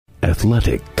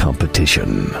athletic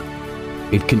competition.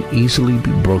 It can easily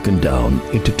be broken down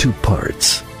into two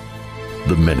parts: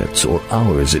 the minutes or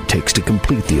hours it takes to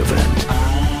complete the event,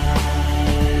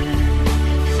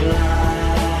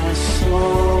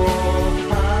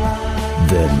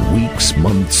 then weeks,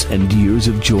 months, and years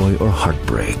of joy or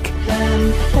heartbreak.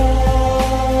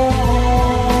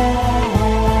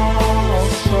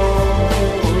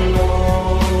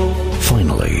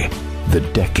 Finally, the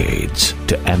decades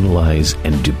to analyze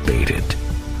and debate it.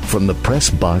 From the press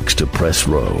box to press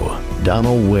row,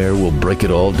 Donald Ware will break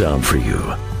it all down for you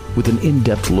with an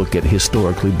in-depth look at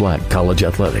historically black college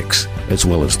athletics, as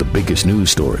well as the biggest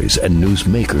news stories and news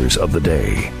makers of the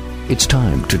day. It's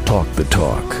time to talk the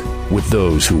talk with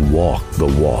those who walk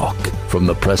the walk. From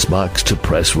the press box to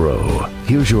press row,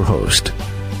 here's your host,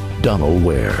 Donald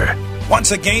Ware.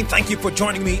 Once again, thank you for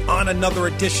joining me on another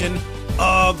edition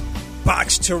of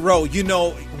Box to Row. You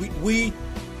know, we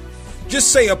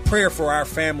just say a prayer for our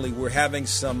family. We're having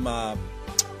some,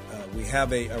 we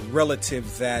have a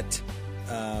relative that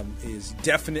is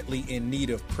definitely in need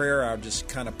of prayer. I'll just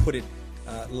kind of put it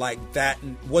like that,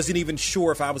 and wasn't even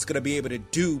sure if I was going to be able to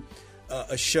do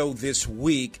a show this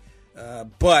week.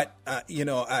 But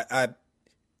I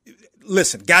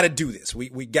listen, got to do this.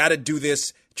 We got to do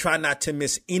this. Try not to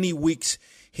miss any weeks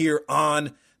here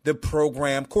on the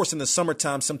program. Of course, in the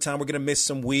summertime, sometime we're going to miss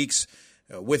some weeks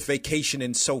with vacation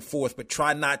and so forth, but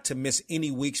try not to miss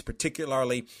any weeks,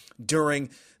 particularly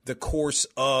during the course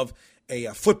of a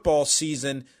football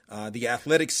season, the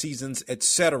athletic seasons,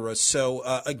 etc.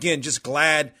 So, again, just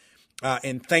glad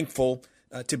and thankful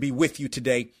to be with you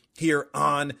today here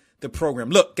on the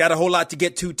program. Look, got a whole lot to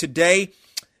get to today.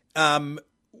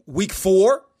 Week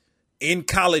 4 in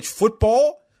college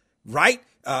football, right?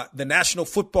 The National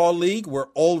Football League, we're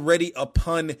already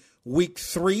upon week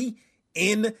 3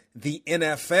 in the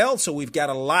NFL. So we've got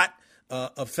a lot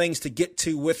of things to get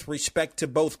to with respect to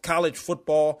both college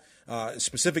football,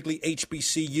 specifically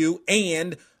HBCU,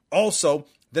 and also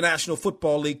the National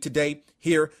Football League today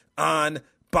here on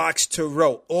Box to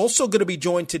Row. Also going to be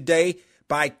joined today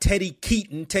by Teddy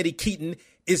Keaton. Teddy Keaton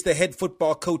is the head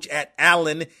football coach at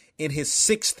Allen in his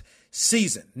 6th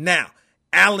season. Now,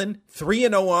 Allen,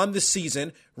 3-0 on the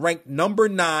season, ranked number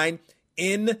 9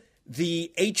 in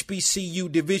the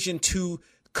HBCU Division II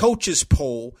coaches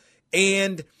poll.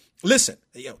 And listen,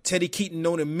 Teddy Keaton,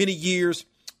 known him many years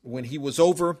when he was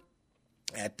over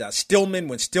at Stillman,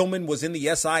 when Stillman was in the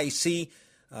SIAC,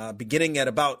 beginning at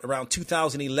around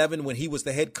 2011, when he was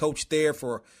the head coach there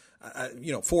for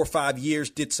 4 or 5 years,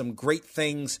 did some great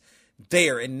things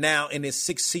there. And now in his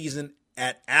 6th season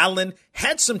at Allen,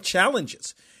 had some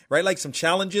challenges, right? Like some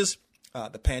challenges,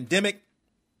 the pandemic,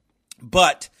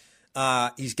 but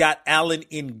he's got Allen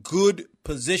in good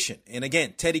position. And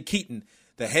again, Teddy Keaton,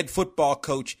 the head football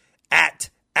coach at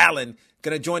Allen,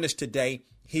 going to join us today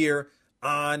here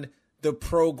on the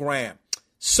program.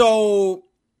 So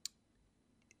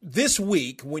this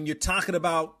week, when you're talking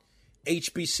about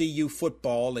HBCU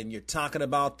football and you're talking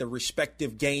about the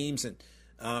respective games and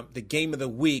the game of the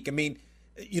week, I mean,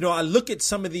 I look at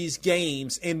some of these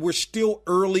games and we're still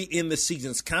early in the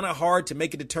season. It's kind of hard to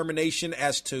make a determination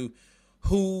as to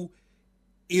who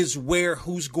is where,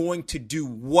 who's going to do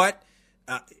what.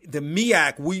 The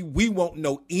MEAC, we won't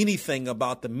know anything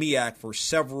about the MEAC for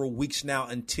several weeks now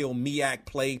until MEAC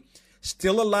play.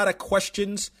 Still a lot of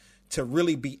questions to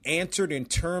really be answered in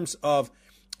terms of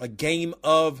a game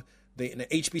of the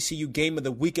HBCU game of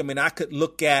the week. I mean, I could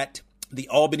look at the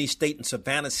Albany State and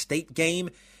Savannah State game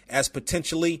as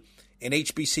potentially an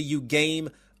HBCU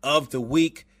game of the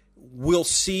week. We'll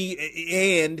see.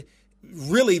 And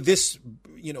really this,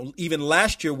 even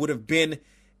last year would have been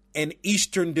an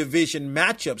Eastern Division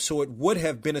matchup. So it would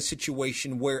have been a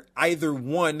situation where either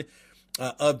one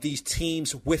of these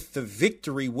teams with the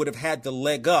victory would have had the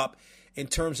leg up in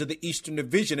terms of the Eastern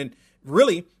Division. And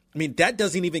really, I mean, that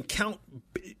doesn't even count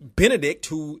Benedict,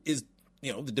 who is,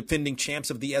 the defending champs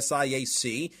of the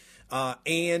SIAC.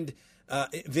 And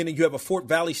then you have a Fort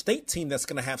Valley State team that's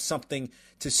going to have something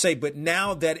to say. But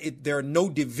now that there are no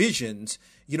divisions,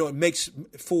 it makes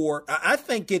for, I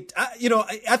think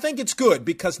it's good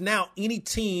because now any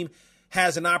team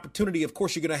has an opportunity. Of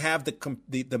course, you're going to have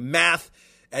the math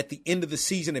at the end of the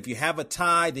season. If you have a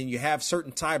tie, then you have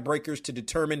certain tiebreakers to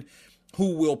determine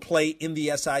who will play in the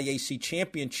SIAC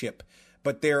championship.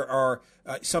 But there are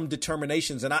some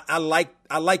determinations, and I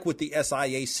like what the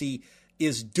SIAC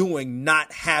is doing,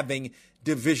 not having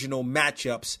divisional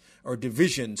matchups or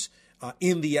divisions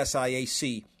in the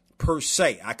SIAC per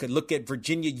se. I could look at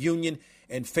Virginia Union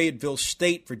and Fayetteville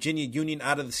State. Virginia Union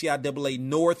out of the CIAA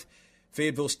North,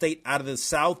 Fayetteville State out of the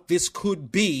South. This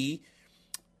could be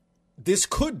this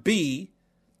could be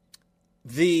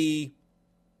the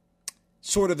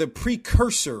sort of the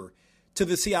precursor to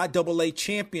the CIAA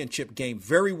championship game.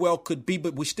 Very well could be,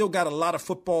 but we still got a lot of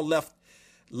football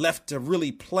left to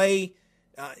really play.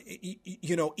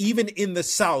 Even in the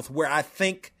South, where I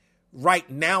think right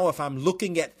now, if I'm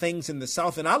looking at things in the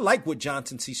South, and I like what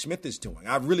Johnson C. Smith is doing.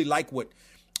 I really like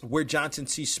where Johnson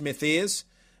C. Smith is.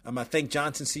 I think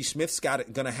Johnson C. Smith's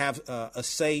going to have a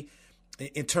say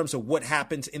in terms of what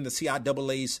happens in the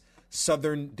CIAA's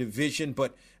Southern Division.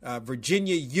 But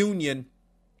Virginia Union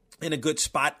in a good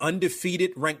spot,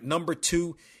 undefeated, ranked number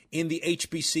 2 in the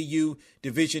HBCU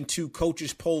Division II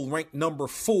coaches poll, ranked number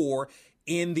 4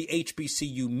 in the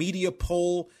HBCU media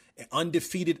poll,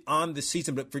 undefeated on the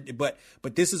season. But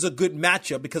this is a good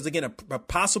matchup because, again, a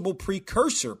possible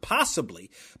precursor,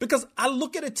 possibly, because I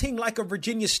look at a team like a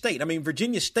Virginia State. I mean,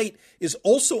 Virginia State is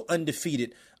also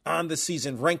undefeated on the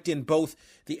season, ranked in both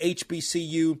the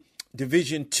HBCU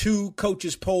Division II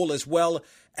coaches poll as well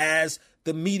as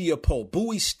the media poll.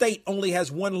 Bowie State only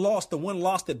has one loss. The one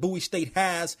loss that Bowie State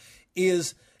has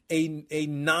is a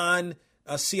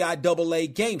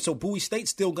non-CIAA game. So Bowie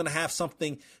State's still going to have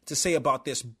something to say about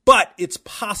this. But it's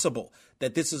possible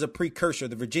that this is a precursor.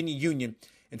 The Virginia Union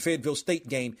and Fayetteville State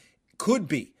game could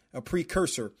be a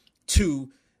precursor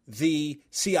to the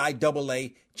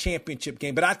CIAA championship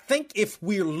game. But I think if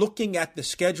we're looking at the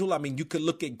schedule, I mean, you could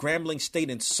look at Grambling State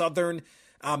and Southern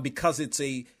because it's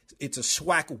a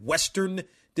SWAC Western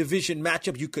Division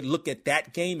matchup. You could look at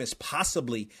that game as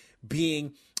possibly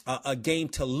being a game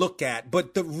to look at.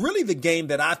 But the game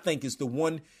that I think is the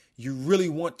one you really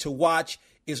want to watch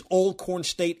is Old Corn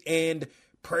State and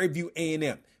Prairie View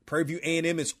A&M. Prairie View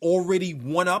A&M is already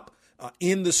one up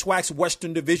in the SWAC's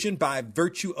Western Division by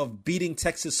virtue of beating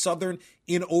Texas Southern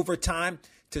in overtime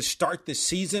to start the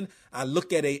season. I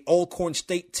look at a Old Corn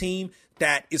State team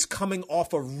that is coming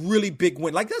off a really big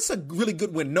win. Like, that's a really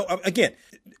good win. No, again,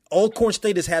 Old Corn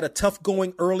State has had a tough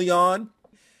going early on.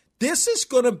 This is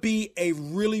going to be a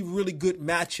really, really good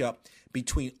matchup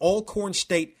between Old Corn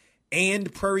State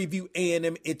and Prairie View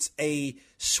A&M. It's a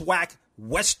SWAC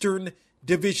Western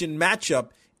Division matchup.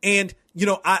 And,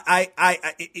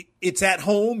 it's at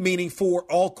home, meaning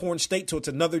for Old Corn State. So it's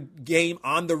another game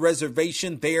on the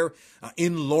reservation there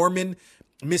in Lorman,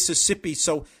 Mississippi.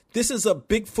 So this is a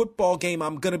big football game.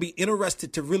 I'm going to be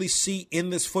interested to really see in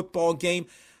this football game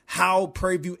how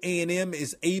Prairie View A&M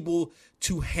is able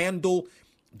to handle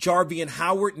Jarvian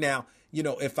Howard. Now,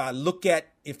 if I look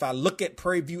at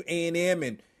Prairie View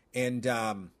A&M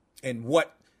and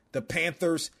what the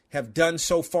Panthers have done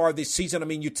so far this season. I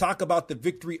mean, you talk about the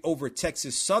victory over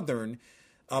Texas Southern,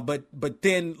 but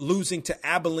then losing to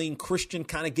Abilene Christian,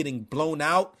 kind of getting blown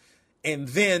out, and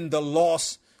then the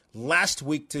loss last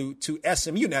week to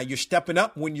SMU. Now you're stepping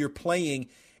up when you're playing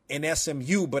in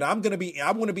SMU, but I'm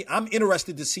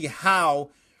interested to see how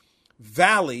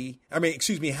Prairie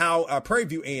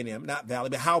View A&M, not Valley,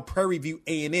 but how Prairie View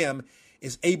A&M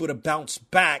is able to bounce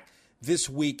back this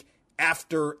week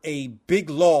after a big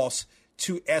loss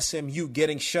to SMU,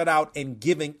 getting shut out and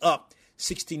giving up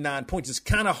 69 points. It's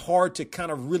kind of hard to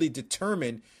kind of really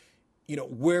determine,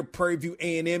 where Prairie View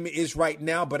A&M is right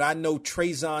now. But I know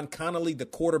Trayzon Connolly, the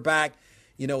quarterback,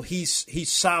 he's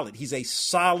solid. He's a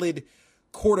solid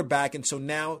quarterback. And so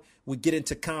now we get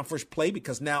into conference play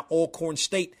because now Old Corn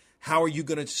State, how are you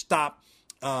going to stop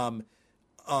Connolly?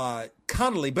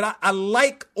 But I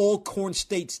like Old Corn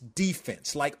State's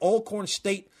defense. Like, Old Corn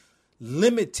State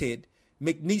limited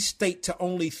McNeese State to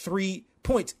only 3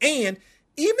 points. And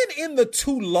even in the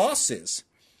 2 losses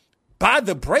by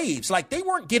the Braves, like, they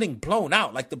weren't getting blown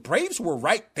out. Like, the Braves were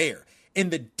right there. And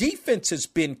the defense has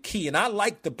been key. And I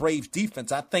like the Braves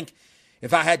defense. I think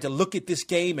if I had to look at this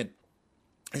game, and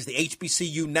it's the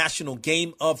HBCU National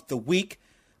Game of the Week,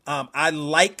 I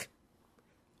like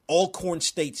Old Corn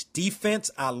State's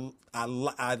defense. I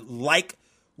like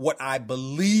what I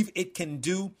believe it can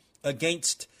do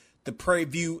against the Prairie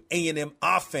View A&M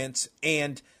offense.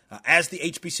 And as the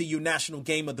HBCU National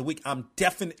Game of the Week, I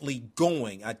definitely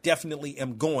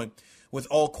am going with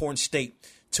Old Corn State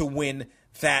to win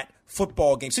that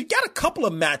football game. So you got a couple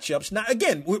of matchups. Now,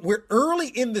 again, we're early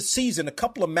in the season, a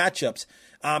couple of matchups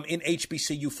in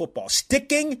HBCU football.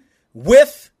 Sticking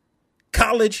with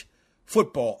college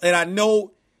football. And I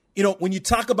know, when you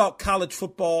talk about college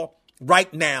football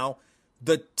right now,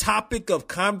 the topic of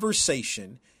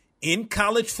conversation in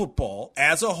college football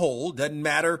as a whole, doesn't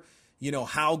matter,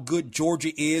 how good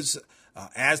Georgia is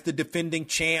as the defending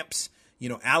champs,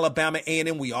 Alabama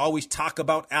A&M, we always talk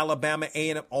about Alabama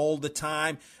A&M all the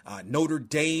time, Notre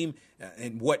Dame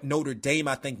and what Notre Dame,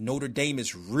 I think Notre Dame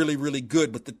is really, really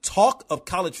good. But the talk of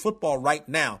college football right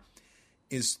now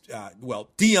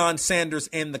Deion Sanders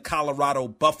and the Colorado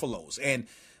Buffaloes. And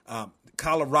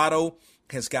Colorado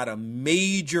has got a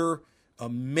major,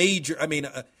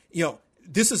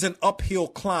 this is an uphill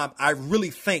climb, I really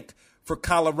think, for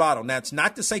Colorado. Now, it's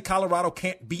not to say Colorado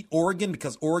can't beat Oregon,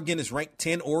 because Oregon is ranked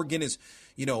 10. Oregon is,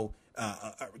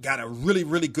 got a really,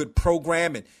 really good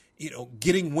program, and,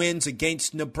 getting wins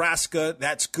against Nebraska,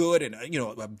 that's good. And,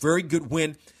 a very good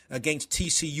win against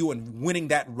TCU and winning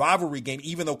that rivalry game,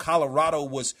 even though Colorado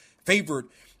was favored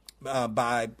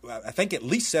by, I think, at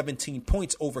least 17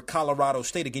 points over Colorado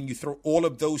State. Again, you throw all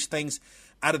of those things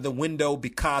out of the window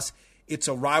because it's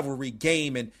a rivalry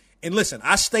game. And listen,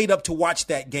 I stayed up to watch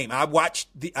that game. I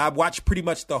watched pretty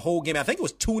much the whole game. I think it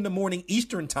was 2 a.m.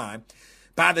 Eastern time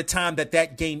by the time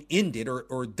that game ended,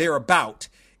 or thereabout.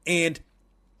 And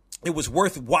it was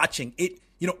worth watching.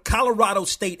 Colorado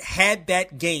State had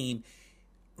that game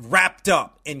wrapped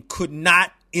up and could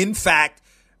not, in fact,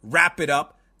 wrap it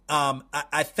up.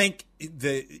 I think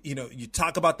you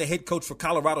talk about the head coach for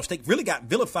Colorado State really got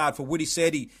vilified for what he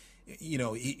said. He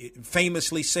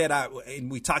famously said,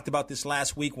 and we talked about this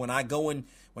last week, when I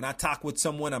talk with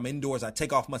someone, I'm indoors, I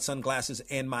take off my sunglasses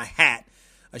and my hat,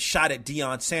 a shot at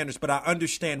Deion Sanders. But I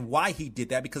understand why he did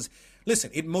that, because,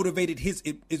 listen, it motivated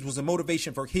it was a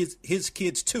motivation for his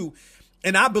kids too.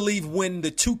 And I believe when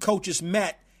the two coaches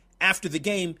met after the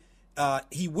game,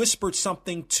 he whispered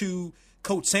something to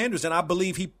Coach Sanders, and I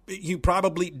believe he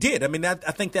probably did. I mean, I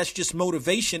think that's just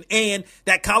motivation, and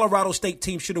that Colorado State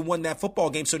team should have won that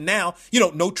football game. So now,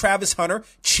 no Travis Hunter,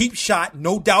 cheap shot,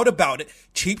 no doubt about it,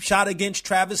 cheap shot against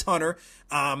Travis Hunter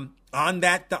on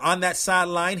that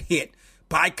sideline hit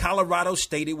by Colorado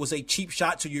State. It was a cheap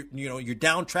shot, so you're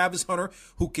down Travis Hunter,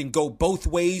 who can go both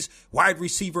ways, wide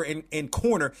receiver and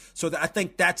corner. So I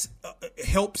think that's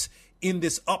helps in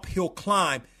this uphill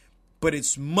climb. But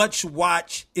it's must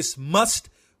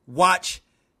watch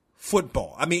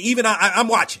football. I mean, even I'm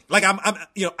watching. Like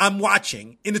I'm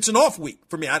watching, and it's an off week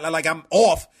for me. I'm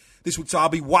off this week, so I'll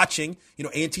be watching.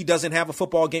 A&T doesn't have a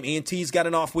football game. A&T's got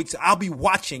an off week, so I'll be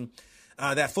watching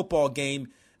that football game,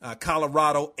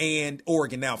 Colorado and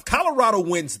Oregon. Now, if Colorado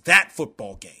wins that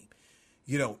football game,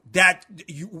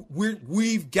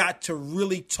 we've got to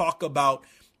really talk about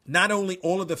not only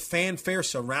all of the fanfare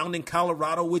surrounding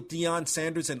Colorado with Deion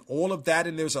Sanders and all of that,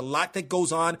 and there's a lot that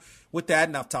goes on with that,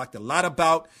 and I've talked a lot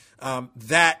about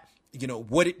that,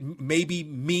 what it maybe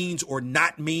means or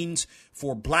not means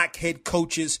for black head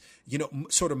coaches,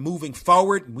 sort of moving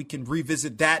forward. And we can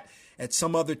revisit that at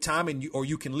some other time, or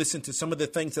you can listen to some of the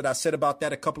things that I said about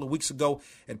that a couple of weeks ago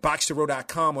at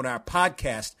BOXTOROW.com on our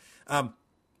podcast.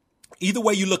 Either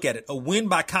way you look at it, a win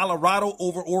by Colorado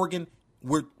over Oregon,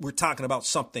 we're talking about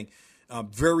something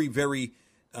very, very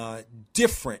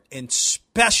different and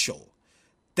special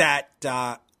that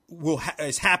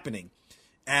is happening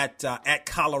at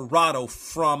Colorado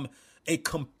from a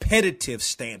competitive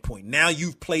standpoint. Now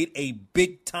you've played a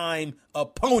big time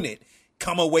opponent,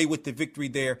 come away with the victory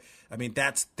there. I mean,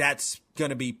 that's going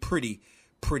to be pretty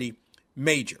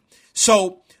major.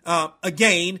 So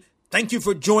again, thank you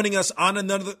for joining us on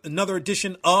another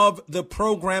edition of the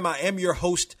program. I am your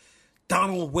host,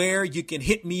 Donald Ware. You can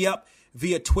hit me up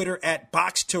via Twitter at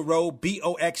BOXTOROW,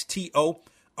 BOXTOROW,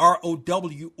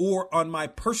 or on my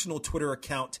personal Twitter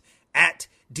account at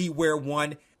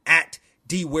DWare1, at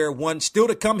DWare1. Still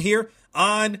to come here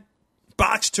on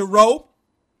BOXTOROW,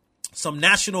 some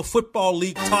National Football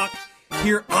League talk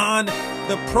here on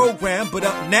the program. But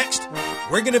up next,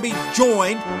 we're going to be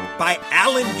joined by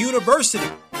Allen University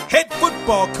head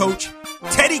football coach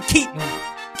Teddy Keaton.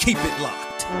 Keep it locked.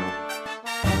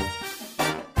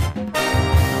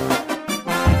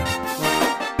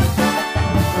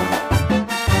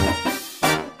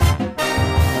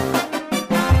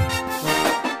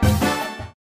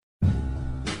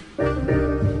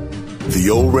 The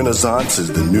old Renaissance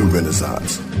is the new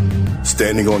Renaissance,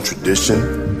 standing on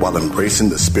tradition while embracing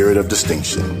the spirit of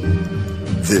distinction.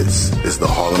 This is the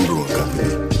Harlem Brewing Company.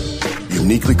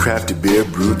 Uniquely crafted beer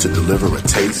brewed to deliver a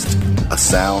taste, a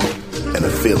sound, and a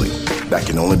feeling that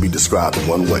can only be described in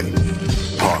one way,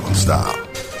 Harlem style.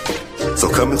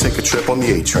 So come and take a trip on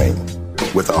the A-Train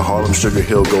with our Harlem Sugar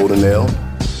Hill Golden Ale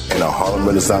and our Harlem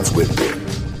Renaissance Wit Beer,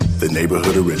 the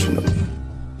neighborhood original.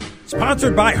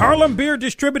 Sponsored by Harlem Beer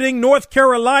Distributing North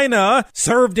Carolina,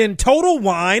 served in Total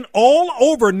Wine all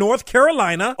over North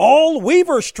Carolina, all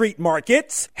Weaver Street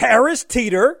markets, Harris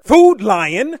Teeter, Food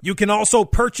Lion. You can also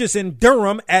purchase in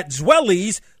Durham at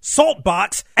Zwelly's,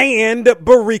 Saltbox, and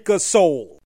Barrica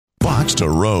Soul. Box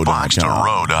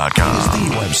BOXTOROW.com is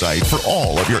the website for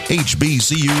all of your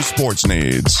HBCU sports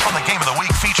needs. From the Game of the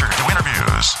Week feature to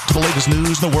interviews to the latest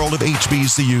news in the world of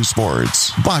HBCU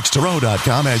sports,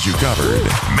 BOXTOROW.com has you covered.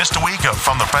 Missed a week of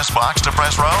From the Press Box to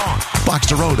Press Row?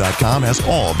 BOXTOROW.com has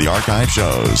all the archive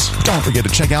shows. Don't forget to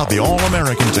check out the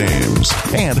All-American teams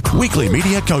and weekly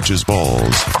media coaches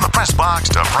polls. From the Press Box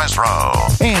to Press Row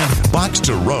and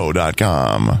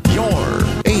BOXTOROW.com, your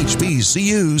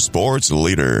HBCU sports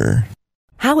leader.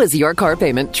 How is your car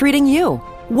payment treating you?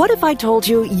 What if I told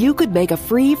you you could make a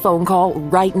free phone call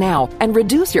right now and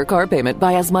reduce your car payment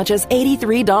by as much as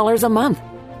 $83 a month?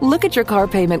 Look at your car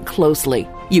payment closely.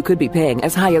 You could be paying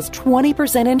as high as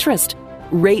 20% interest.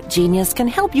 Rate Genius can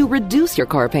help you reduce your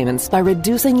car payments by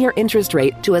reducing your interest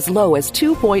rate to as low as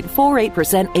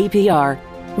 2.48% APR.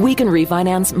 We can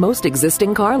refinance most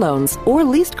existing car loans or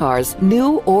leased cars,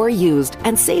 new or used,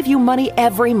 and save you money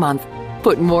every month.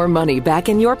 Put more money back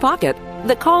in your pocket.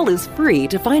 The call is free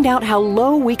to find out how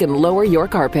low we can lower your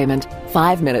car payment.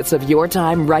 5 minutes of your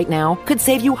time right now could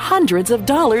save you hundreds of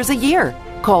dollars a year.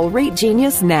 Call Rate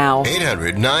Genius now.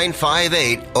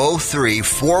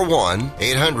 800-958-0341.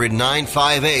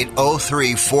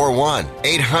 800-958-0341.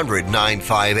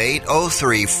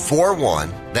 800-958-0341.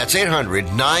 That's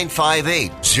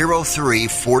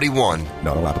 800-958-0341.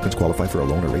 Not all applicants qualify for a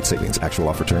loan or rate savings. Actual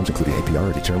offer terms, including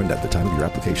APR, are determined at the time of your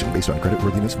application based on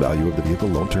creditworthiness, value of the vehicle,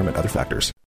 loan term, and other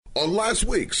factors. On last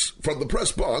week's From the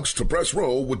Press Box to Press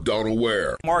Row with Donald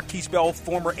Ware. Marquise Bell,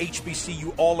 former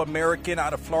HBCU All-American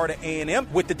out of Florida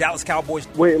A&M with the Dallas Cowboys.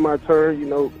 Waiting my turn, you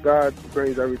know, God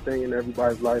brings everything in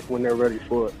everybody's life when they're ready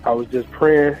for it. I was just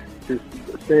praying, just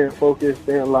staying focused,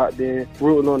 staying locked in,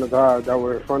 rooting on the guys that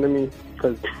were in front of me,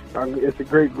 because it's a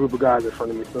great group of guys in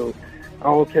front of me. So I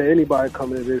don't care anybody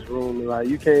coming in this room and like,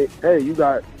 you got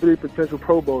 3 potential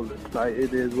Pro Bowlers. Like,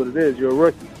 it is what it is. You're a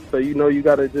rookie. So, you know, you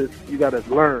gotta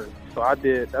learn. So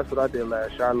that's what I did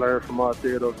last year. I learned from all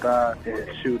 3 of those guys, and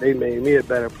shoot, they made me a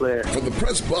better player. From the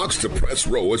Press Box to Press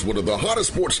Row is one of the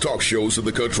hottest sports talk shows in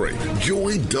the country.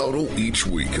 Join Donald each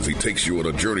week as he takes you on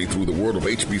a journey through the world of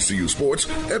HBCU sports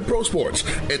and pro sports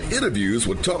and interviews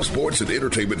with top sports and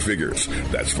entertainment figures.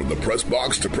 That's From the Press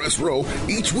Box to Press Row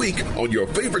each week on your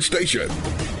favorite station.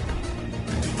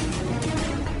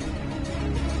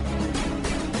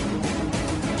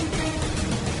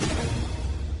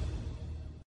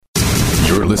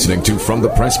 You're listening to From the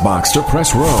Press Box to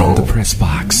Press Row. From the Press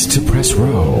Box to Press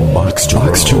Row. Box to row.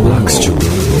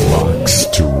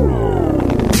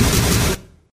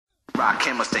 Rock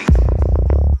him a state.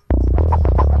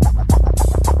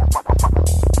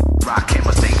 Rock him a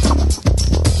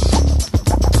state.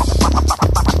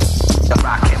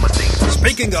 Rock him a state.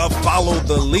 Speaking of follow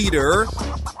the leader,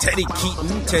 Teddy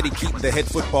Keaton, the head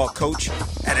football coach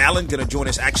at Allen, going to join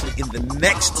us actually in the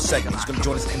next segment. He's going to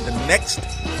join us in the next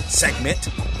segment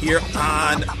here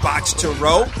on Box to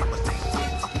Row.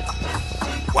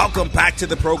 Welcome back to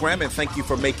the program, and thank you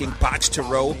for making Box to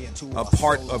Row a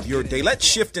part of your day. Let's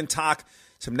shift and talk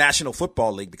some National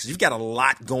Football League, because you've got a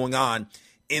lot going on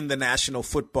in the National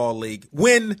Football League.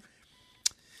 When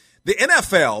the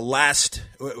NFL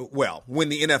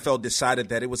decided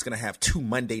that it was going to have 2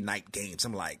 Monday night games,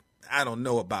 I'm like, I don't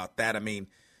know about that. I mean,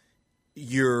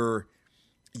 you're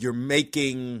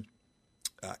making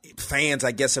fans,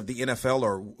 I guess, of the NFL,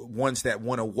 or ones that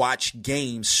want to watch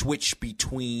games, switch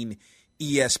between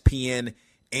ESPN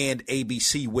and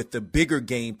ABC, with the bigger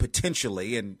game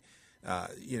potentially. And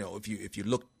if you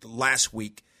looked last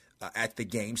week at the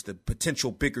games, the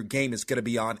potential bigger game is going to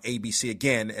be on ABC.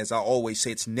 Again, as I always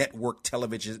say, it's network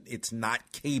television. It's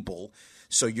not cable.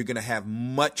 So you're going to have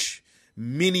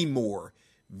many more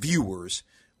viewers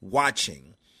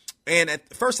watching. And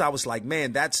at first I was like,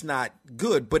 man, that's not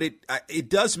good. But it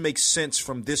does make sense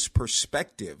from this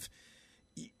perspective.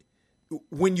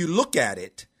 When you look at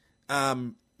it,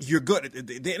 you're good.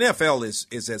 The NFL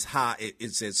is as high,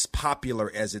 is as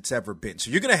popular as it's ever been.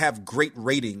 So you're going to have great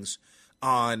ratings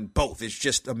on both. It's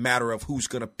just a matter of who's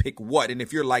going to pick what. And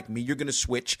if you're like me, you're going to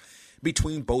switch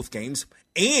between both games.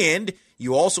 And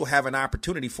you also have an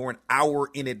opportunity for an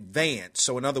hour in advance.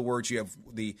 So in other words, you have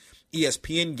the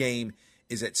ESPN game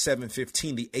is at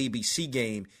 7:15. The ABC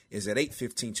game is at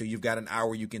 8:15. So you've got an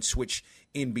hour you can switch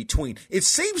in between. It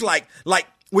seems like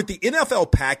with the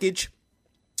NFL package,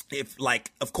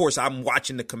 of course, I'm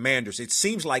watching the Commanders. It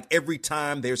seems like every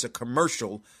time there's a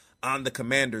commercial on the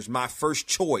Commanders, my first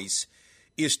choice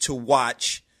is to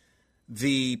watch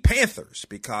the Panthers,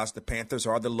 because the Panthers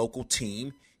are the local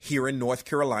team here in North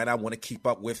Carolina. I want to keep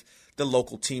up with the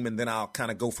local team, and then I'll kind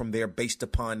of go from there based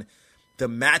upon the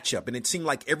matchup. And it seemed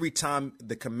like every time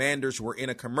the Commanders were in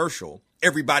a commercial,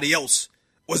 everybody else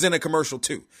was in a commercial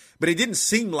too. But it didn't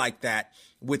seem like that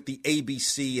with the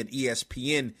ABC and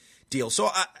ESPN deal. So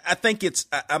I think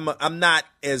I'm not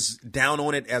as down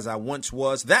on it as I once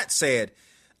was. That said,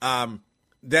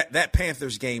 that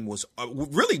Panthers game was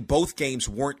really, both games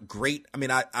weren't great. I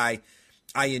mean, I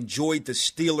enjoyed the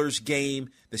Steelers game,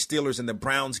 the Steelers and the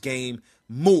Browns game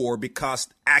more because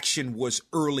action was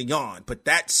early on. But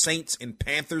that Saints and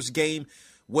Panthers game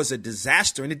was a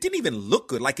disaster, and it didn't even look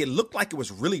good. Like, it looked like it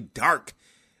was really dark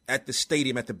at the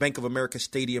stadium, at the Bank of America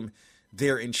Stadium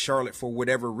there in Charlotte for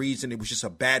whatever reason. It was just a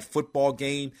bad football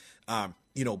game.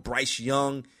 Bryce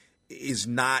Young is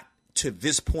not, to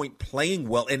this point, playing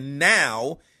well, and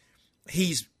now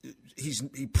he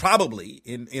probably,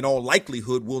 in all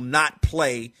likelihood, will not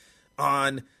play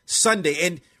on Sunday.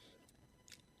 And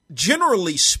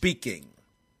generally speaking,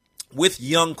 with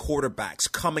young quarterbacks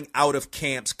coming out of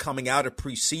camps, coming out of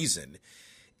preseason,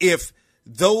 if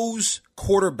those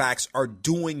quarterbacks are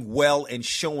doing well and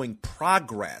showing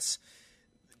progress,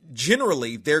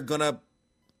 generally they're going to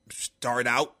start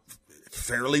out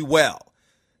fairly well.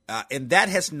 And that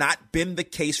has not been the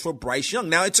case for Bryce Young.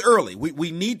 Now, it's early.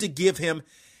 We need to give him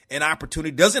an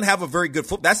opportunity. Doesn't have a very good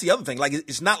football. That's the other thing. Like,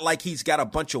 it's not like he's got a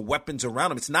bunch of weapons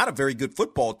around him. It's not a very good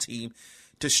football team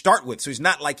to start with. So it's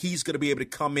not like he's going to be able to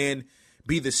come in,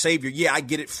 be the savior. Yeah, I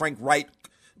get it. Frank Wright,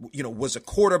 was a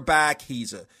quarterback.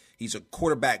 He's a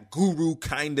quarterback guru,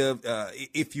 kind of,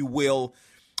 if you will.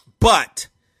 But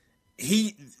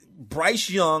Bryce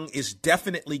Young is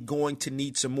definitely going to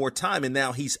need some more time. And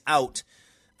now he's out.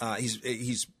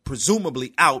 He's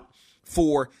presumably out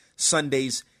for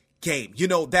Sunday's game.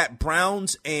 That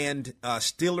Browns and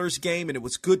Steelers game, and it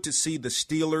was good to see the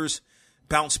Steelers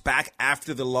bounce back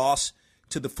after the loss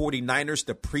to the 49ers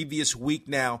the previous week.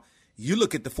 Now, you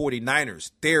look at the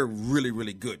 49ers, they're really,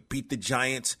 really good. Beat the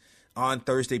Giants on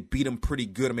Thursday, beat them pretty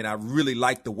good. I mean, I really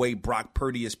like the way Brock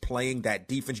Purdy is playing that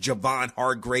defense. Javon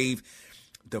Hargrave,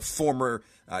 the former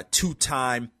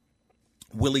two-time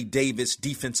Willie Davis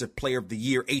Defensive Player of the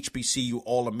Year, HBCU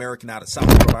All-American out of South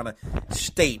Carolina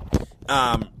State.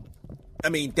 I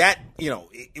mean, that,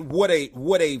 what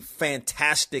a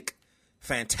fantastic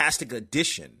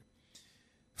addition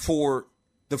for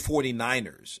the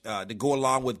 49ers to go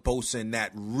along with Bosa and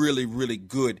that really, really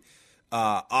good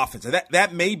offense.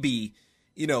 That may be,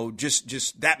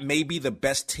 that may be the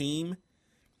best team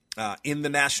in the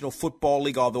National Football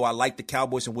League, although I like the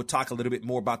Cowboys, and we'll talk a little bit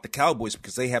more about the Cowboys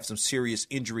because they have some serious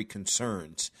injury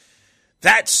concerns.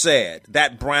 That said,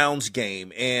 that Browns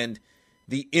game and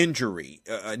the injury,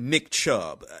 Nick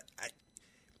Chubb,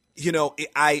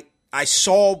 I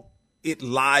saw it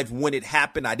live when it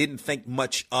happened. I didn't think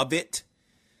much of it,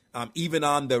 even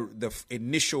on the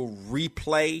initial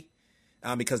replay,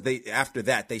 because after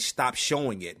that they stopped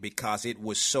showing it because it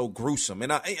was so gruesome.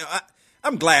 And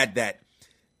I'm glad that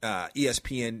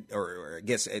ESPN, or I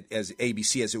guess as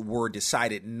ABC as it were,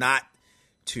 decided not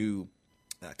to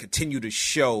continue to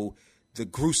show the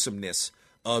gruesomeness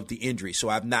of the injury. So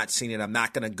I've not seen it. I'm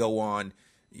not going to go on,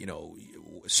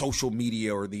 social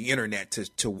media or the internet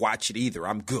to watch it either.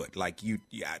 I'm good.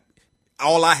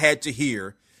 All I had to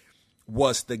hear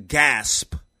was the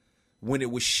gasp when it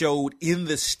was showed in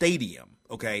the stadium.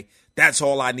 Okay, that's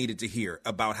all I needed to hear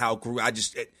about how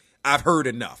I've heard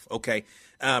enough. Okay,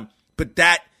 but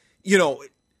that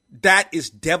is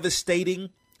devastating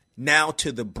now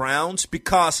to the Browns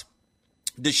because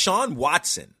Deshaun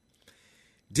Watson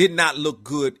did not look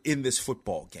good in this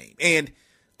football game. And,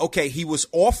 okay, he was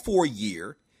off for a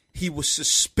year. He was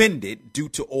suspended due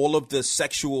to all of the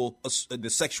sexual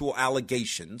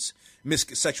allegations,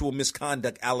 sexual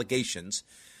misconduct allegations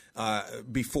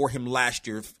before him last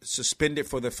year. Suspended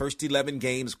for the first 11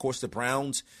 games. Of course, the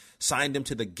Browns signed him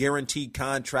to the guaranteed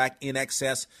contract in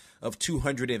excess of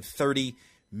 $230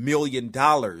 million.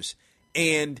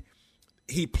 And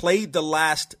he played the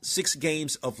last 6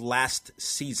 games of last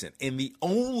season. And the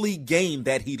only game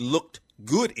that he looked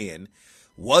good in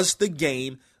was the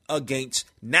game against,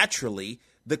 naturally,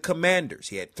 the Commanders.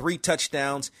 He had 3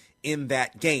 touchdowns in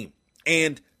that game.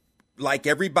 And like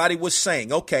everybody was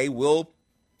saying, okay,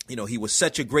 he was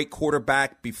such a great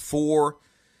quarterback before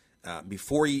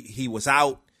he was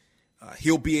out.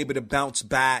 He'll be able to bounce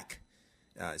back.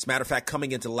 As a matter of fact,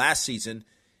 coming into last season,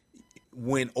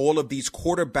 when all of these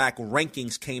quarterback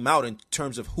rankings came out in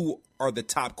terms of who are the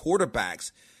top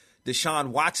quarterbacks, Deshaun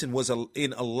Watson was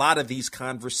in a lot of these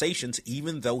conversations,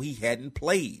 even though he hadn't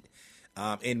played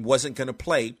and wasn't going to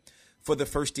play for the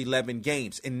first 11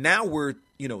 games. And now we're,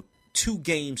 2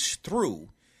 games through,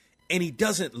 and he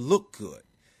doesn't look good.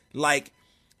 Like,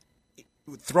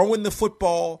 throwing the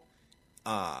football,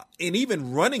 and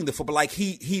even running the football, like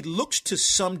he looks to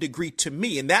some degree to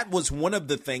me, and that was one of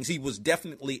the things. He was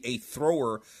definitely a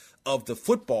thrower of the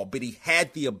football, but he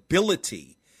had the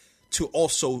ability to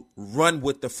also run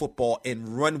with the football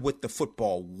and run with the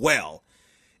football well.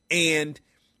 And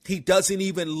he doesn't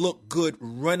even look good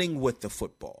running with the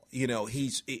football.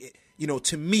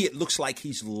 To me, it looks like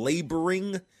he's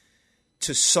laboring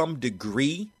to some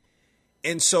degree.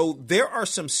 And so there are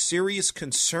some serious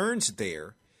concerns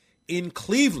there in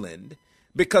Cleveland,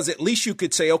 because at least you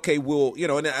could say, okay, well,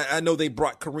 and I know they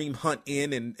brought Kareem Hunt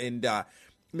in and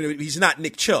he's not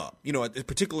Nick Chubb,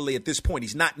 particularly at this point,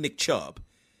 he's not Nick Chubb.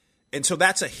 And so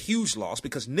that's a huge loss,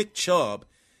 because Nick Chubb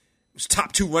was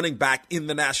top 2 running back in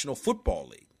the National Football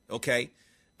League. Okay.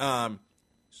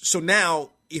 So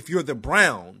now if you're the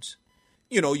Browns,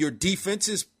 your defense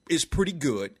is pretty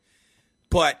good,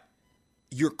 but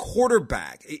your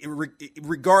quarterback,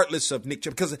 regardless of Nick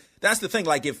Chubb, because that's the thing,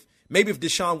 like if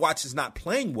Deshaun Watson's not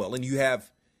playing well and you have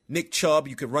Nick Chubb,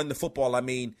 you can run the football. I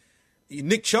mean,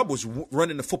 Nick Chubb was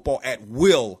running the football at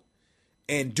will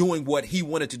and doing what he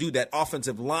wanted to do. That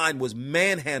offensive line was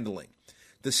manhandling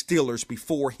the Steelers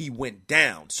before he went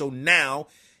down. So now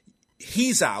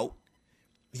he's out.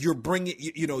 You're bringing,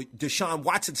 Deshaun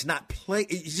Watson's not playing.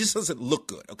 It just doesn't look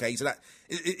good. Okay, he's not.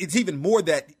 It's even more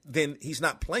than he's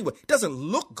not playing well. It doesn't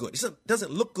look good. It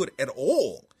doesn't look good at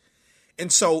all.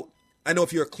 And so I know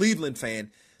if you're a Cleveland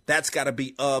fan, that's got to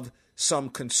be of some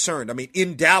concern. I mean,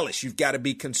 in Dallas, you've got to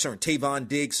be concerned. Tavon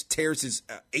Diggs tears his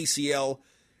ACL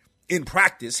in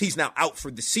practice. He's now out for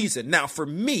the season. Now, for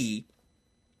me,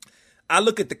 I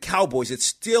look at the Cowboys. It's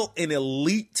still an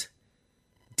elite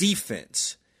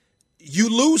defense.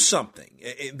 You lose something.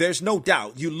 There's no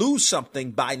doubt. You lose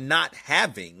something by not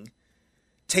having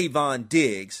Tavon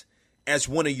Diggs as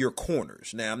one of your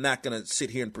corners. Now, I'm not going to sit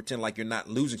here and pretend like you're not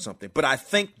losing something, but I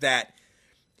think that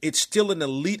it's still an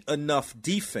elite enough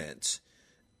defense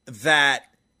that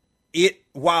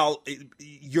while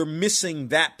you're missing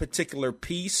that particular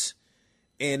piece,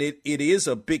 and it is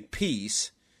a big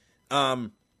piece, I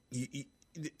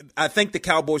think the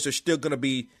Cowboys are still going to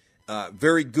be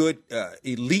very good,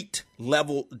 elite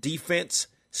level defense.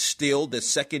 Still, the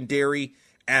secondary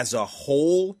as a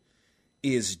whole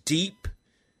is deep.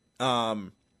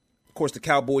 Of course, the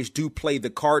Cowboys do play the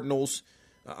Cardinals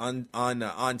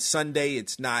on Sunday.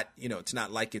 It's not, it's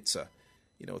not like it's a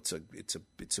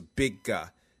big,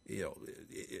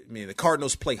 the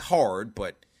Cardinals play hard,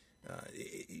 but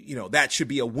that should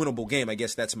be a winnable game. I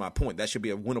guess that's my point. That should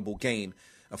be a winnable game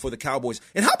for the Cowboys.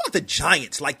 And how about the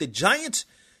Giants? Like, the Giants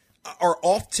are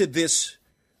off to this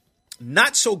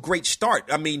not so great start.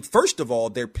 I mean, first of all,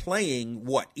 they're playing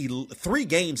 3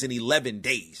 games in 11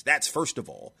 days. That's first of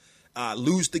all.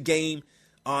 Lose the game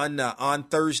on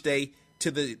Thursday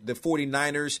to the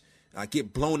 49ers,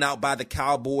 get blown out by the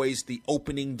Cowboys, the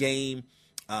opening game.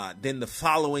 Then the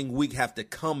following week have to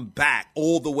come back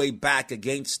all the way back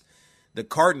against the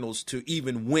Cardinals to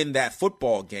even win that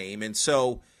football game. And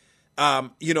so,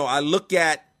 I look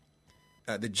at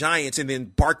the Giants, and then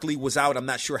Barkley was out. I'm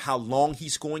not sure how long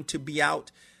he's going to be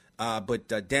out.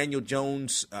 But Daniel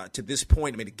Jones, to this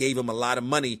point, it gave him a lot of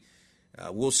money.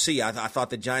 We'll see. I thought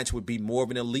the Giants would be more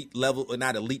of an elite level,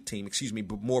 not elite team,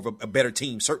 but more of a better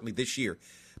team, certainly this year.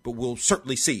 But we'll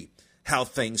certainly see how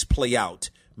things play out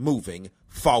moving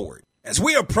forward. As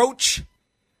we approach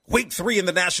Week 3 in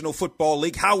the National Football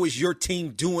League, how is your team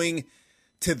doing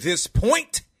to this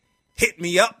point? Hit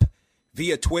me up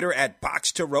via Twitter at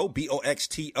BOXTOROW,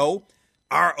 BOXTOROW,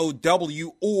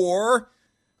 or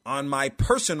on my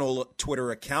personal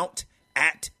Twitter account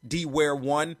at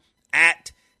DWare1,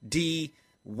 at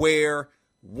DWare1.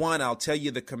 I'll tell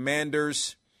you, the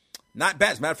Commanders, not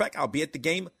bad. As a matter of fact, I'll be at the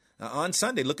game on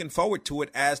Sunday. Looking forward to it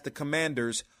as the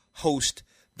Commanders host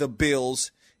the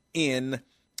Bills in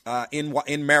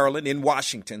Maryland, in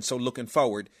Washington. So looking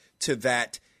forward to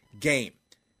that game.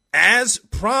 As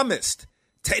promised,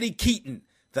 Teddy Keaton,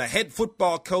 the head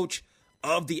football coach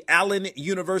of the Allen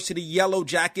University Yellow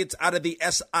Jackets out of the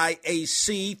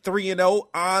SIAC, 3-0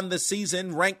 on the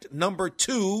season, ranked number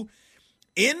 2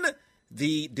 in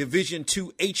the Division II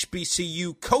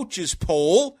HBCU coaches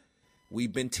poll.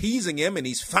 We've been teasing him, and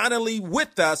he's finally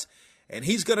with us, and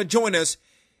he's going to join us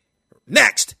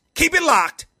next. Keep it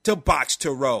locked to Box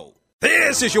to Row.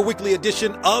 This is your weekly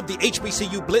edition of the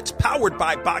HBCU Blitz, powered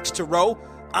by Box to Row.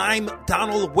 I'm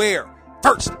Donald Ware.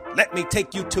 First, let me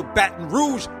take you to Baton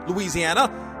Rouge,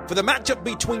 Louisiana, for the matchup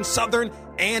between Southern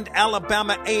and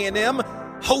Alabama A&M.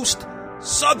 Host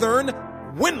Southern,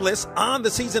 winless on the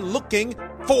season, looking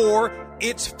for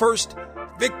its first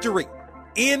victory.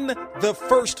 In the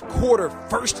first quarter,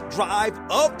 first drive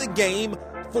of the game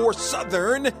for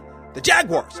Southern, the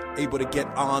Jaguars able to get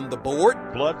on the board.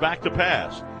 Blood back to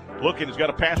pass. Looking, he's got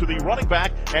a pass with the running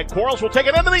back, and Quarles will take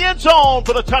it into the end zone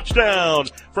for the touchdown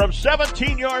from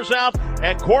 17 yards out,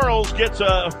 and Quarles gets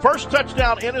a first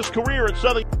touchdown in his career at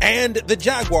Southern. And the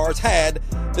Jaguars had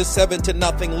the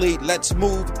 7-0 lead. Let's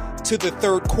move to the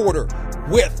third quarter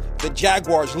with the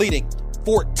Jaguars leading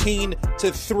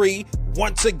 14-3.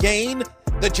 Once again,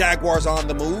 the Jaguars on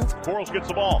the move. Quarles gets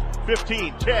the ball.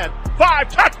 15, 10, 5,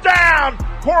 touchdown!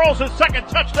 Quarles' his second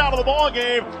touchdown of the ball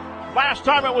game. Last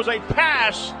time it was a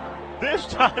pass. This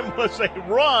time was a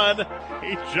run.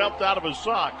 He jumped out of his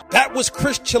socks. That was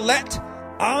Chris Gillette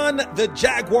on the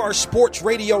Jaguar Sports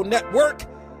Radio Network.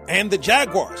 And the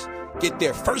Jaguars get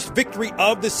their first victory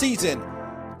of the season,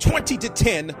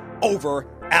 20-10 over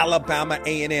Alabama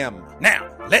A&M.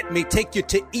 Now, let me take you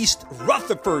to East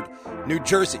Rutherford, New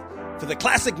Jersey, for the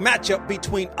classic matchup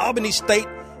between Albany State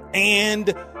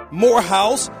and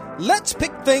Morehouse. Let's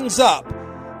pick things up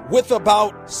with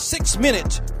about 6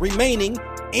 minutes remaining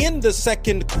in the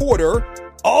second quarter.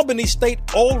 Albany State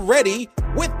already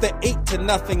with the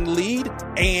 8-0 lead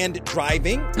and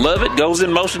driving. Lovett goes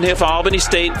in motion here for Albany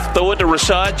State. Throw it to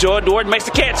Rashad Jordan makes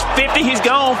the catch. 50, he's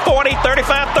gone. 40,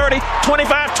 35, 30,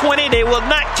 25, 20. They will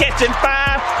not catch him.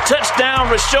 5. Touchdown,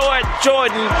 Rashad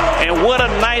Jordan. And what a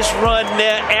nice run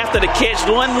there after the catch.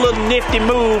 One little nifty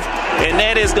move, and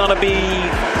that is going to be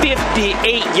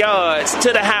 58 yards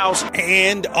to the house.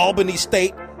 And Albany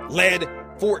State led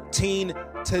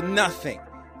 14-0.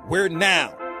 We're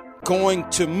now going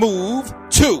to move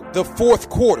to the fourth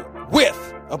quarter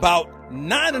with about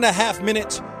 9.5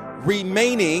 minutes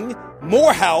remaining.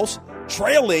 Morehouse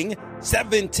trailing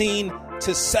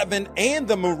 17-7, and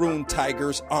the Maroon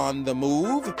Tigers on the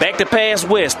move. Back to pass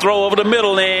West, throw over the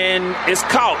middle, and it's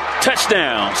caught.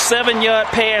 Touchdown, 7-yard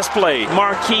pass play.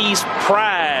 Marquise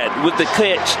Pride with the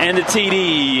catch and the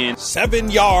TD.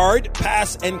 7-yard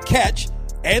pass and catch,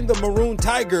 and the Maroon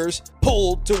Tigers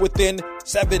pulled to within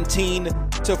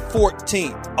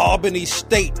 17-14. Albany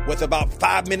State, with about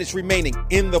 5 minutes remaining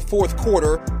in the fourth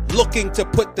quarter, looking to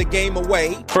put the game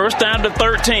away. First down to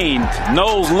 13.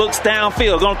 Knowles looks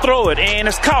downfield, gonna throw it, and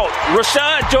it's caught.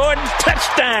 Rashad Jordan,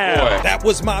 touchdown. Boy, that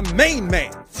was my main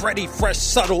man, Freddie Fresh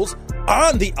Suttles,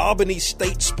 on the Albany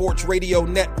State Sports Radio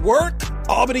Network.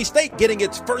 Albany State getting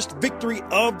its first victory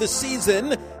of the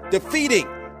season, defeating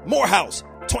Morehouse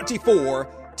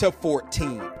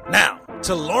 24-14. Now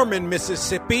to Lorman,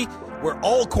 Mississippi, where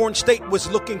Alcorn State was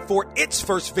looking for its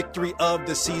first victory of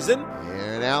the season.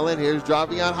 Aaron Allen, here's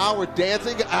Jarvion Howard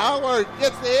dancing. Howard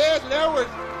gets the edge, and Edwards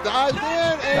dives in,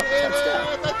 and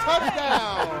it's a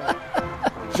touchdown.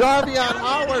 Jarvion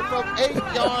Howard from 8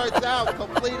 yards out,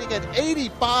 completing an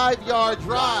 85-yard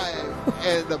drive.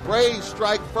 And the Braves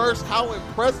strike first. How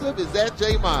impressive is that,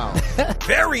 J. Miles?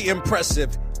 Very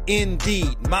impressive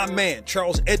indeed. My man,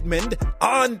 Charles Edmond,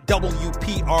 on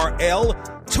WPRL.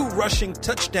 2 rushing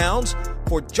touchdowns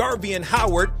for Jarvion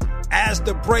Howard as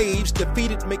the Braves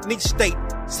defeated McNeese State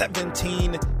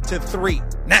 17-3.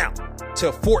 Now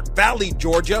to Fort Valley,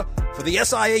 Georgia, for the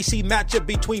SIAC matchup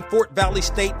between Fort Valley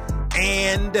State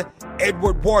and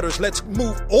Edward Waters. Let's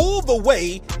move all the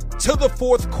way to the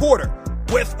fourth quarter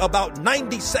with about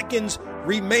 90 seconds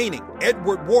remaining.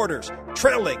 Edward Waters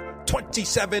trailing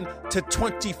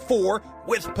 27-24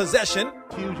 with possession.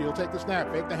 Hughes, he'll take the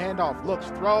snap, fake the handoff, looks,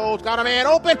 throws, got a man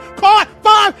open, caught,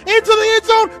 5, into the end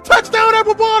zone, touchdown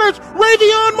Edward Waters,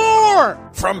 Ravion Moore!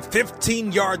 From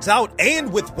 15 yards out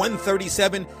and with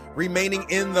 1:37 remaining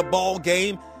in the ball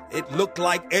game, it looked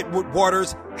like Edward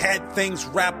Waters had things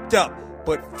wrapped up,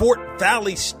 but Fort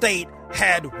Valley State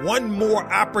had one more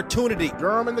opportunity.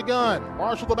 Durham in the gun,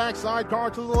 Marshall the backside,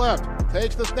 guard to the left,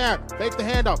 takes the snap, fakes the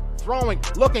handoff, throwing,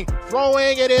 looking,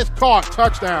 throwing, it is caught,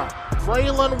 touchdown.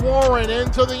 Traylon Warren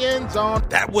into the end zone.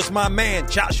 That was my man,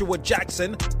 Joshua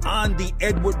Jackson, on the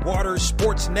Edward Waters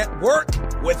Sports Network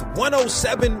with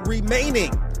 1:07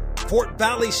 remaining. Fort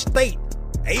Valley State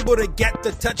able to get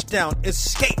the touchdown,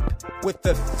 escape with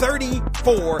the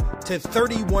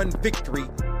 34-31 victory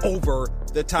over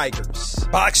the Tigers.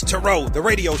 Box to Row, the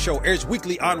radio show, airs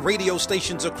weekly on radio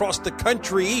stations across the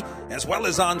country, as well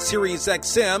as on Sirius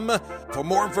XM. For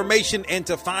more information and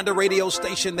to find a radio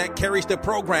station that carries the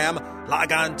program,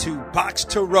 log on to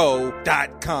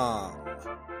BOXTOROW.com.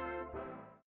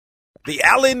 The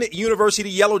Allen University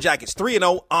Yellow Jackets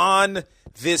 3-0 on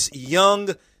this young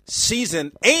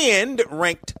season and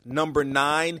ranked number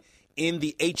 9 in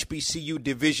the HBCU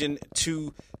Division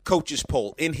II coaches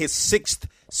poll. In his 6th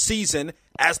season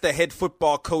as the head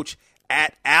football coach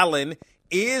at Allen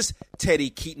is Teddy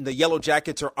Keaton. The Yellow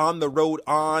Jackets are on the road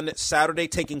on Saturday,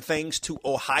 taking things to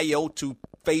Ohio to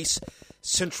face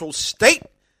Central State.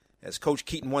 as Coach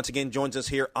Keaton once again joins us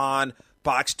here on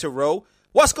Box to Row.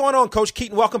 What's going on, Coach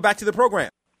Keaton? Welcome back to the program.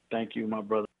 Thank you, my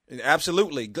brother.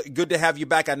 Absolutely. Good to have you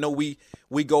back. I know we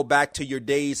go back to your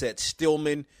days at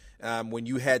Stillman when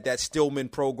you had that Stillman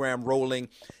program rolling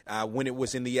when it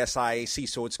was in the SIAC.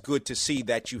 So it's good to see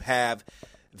that you have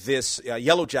this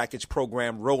Yellow Jackets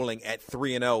program rolling at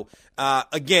 3-0.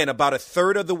 Again, about a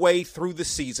third of the way through the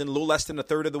season, a little less than a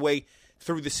third of the way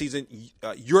through the season.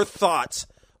 Your thoughts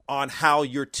on how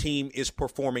your team is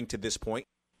performing to this point?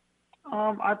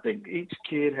 I think each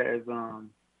kid has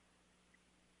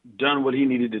done what he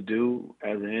needed to do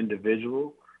as an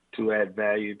individual to add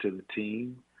value to the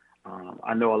team.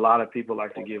 I know a lot of people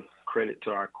like to give credit to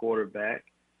our quarterback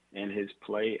and his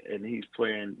play, and he's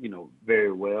playing,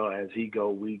 very well. As he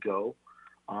go, we go.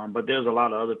 But there's a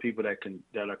lot of other people that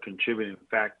are contributing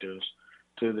factors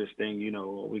to this thing.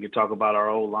 We could talk about our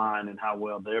O-line and how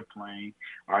well they're playing.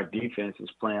 Our defense is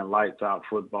playing lights out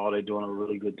football. They're doing a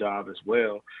really good job as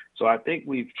well. So I think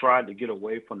we've tried to get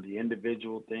away from the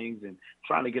individual things and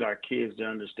trying to get our kids to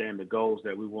understand the goals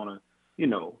that we want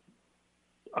to,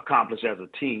 accomplish as a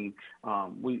team.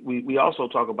 We also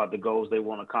talk about the goals they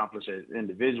want to accomplish as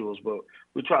individuals, but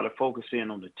we try to focus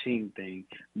in on the team thing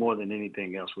more than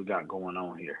anything else we got going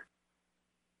on here.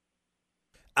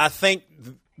 I think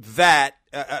that,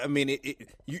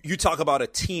 you talk about a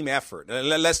team effort.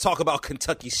 Let's talk about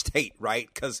Kentucky State, right?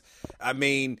 Because,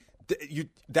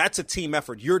 that's a team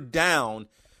effort. You're down,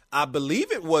 I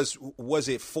believe it was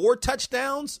it 4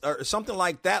 touchdowns or something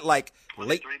like that? Like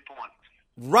 23 points.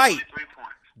 Right. 23 points.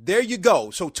 There you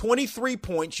go. So 23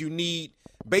 points. You need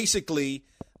basically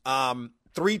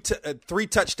three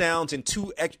touchdowns and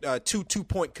two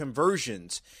 2-point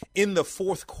conversions in the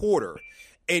fourth quarter,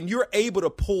 and you're able to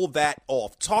pull that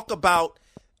off. Talk about,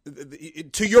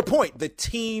 to your point, the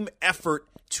team effort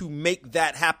to make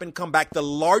that happen. Comeback, the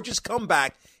largest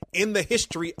comeback in the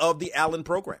history of the Allen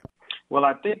program. Well,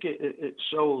 I think it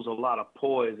shows a lot of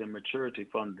poise and maturity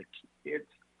from the kids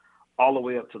all the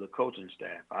way up to the coaching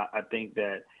staff. I think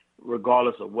that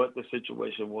regardless of what the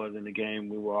situation was in the game,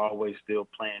 we were always still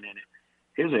playing in it.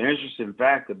 Here's an interesting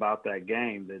fact about that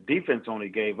game. The defense only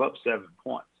gave up 7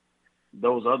 points.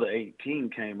 Those other 18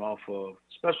 came off of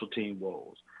special team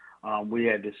woes. We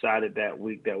had decided that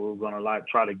week that we were going to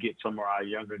try to get some of our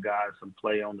younger guys some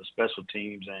play on the special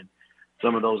teams, and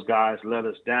some of those guys let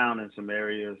us down in some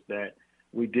areas that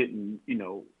we didn't,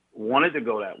 wanted to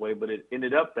go that way, but it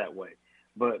ended up that way.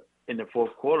 But in the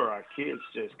fourth quarter, our kids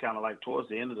just kind of towards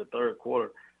the end of the third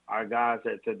quarter, our guys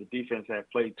had said the defense had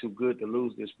played too good to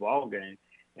lose this ball game,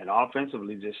 and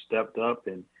offensively just stepped up,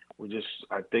 and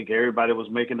I think everybody was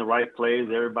making the right plays.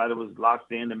 Everybody was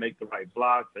locked in to make the right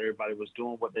blocks. Everybody was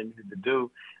doing what they needed to do.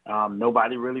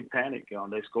 Nobody really panicked.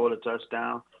 They scored a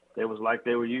touchdown. They was like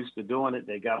they were used to doing it.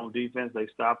 They got on defense. They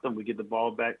stopped them. We get the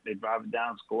ball back. They drive it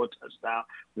down, score a touchdown.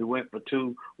 We went for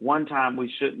 2. One time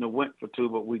we shouldn't have went for 2,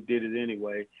 but we did it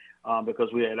anyway because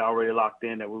we had already locked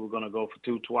in that we were going to go for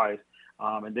 2 twice.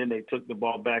 And then they took the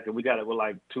ball back, and we got it with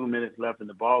 2 minutes left in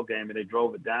the ball game, and they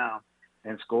drove it down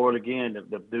and scored again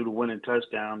to do the winning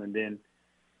touchdown. And then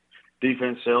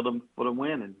defense held them for the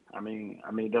win. And I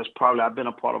mean, that's probably, I've been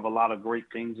a part of a lot of great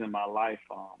things in my life.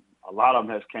 A lot of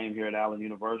them has came here at Allen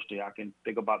University. I can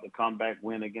think about the comeback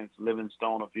win against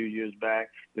Livingstone a few years back,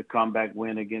 the comeback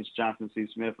win against Johnson C.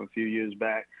 Smith a few years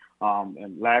back.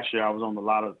 And last year I was on a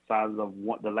lot of sides of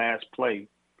the last play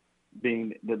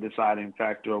being the deciding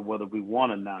factor of whether we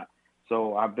won or not.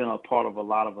 So I've been a part of a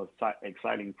lot of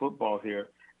exciting football here,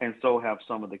 and so have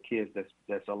some of the kids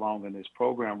that's along in this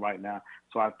program right now.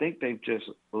 So I think they've just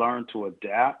learned to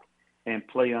adapt and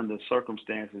play under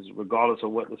circumstances. Regardless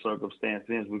of what the circumstance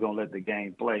is, we're going to let the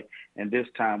game play. And this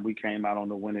time we came out on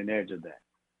the winning edge of that.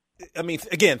 I mean,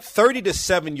 again,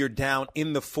 30-7, you're down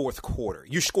in the fourth quarter.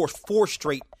 You score 4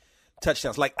 straight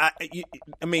touchdowns.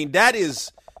 That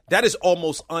is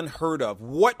almost unheard of.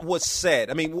 What was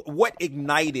said? I mean, what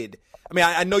ignited? I mean,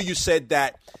 I know you said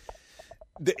that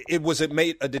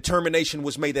a determination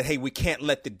was made that, hey, we can't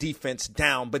let the defense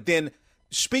down. But then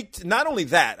speak to, not only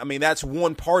that, I mean, that's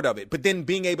one part of it, but then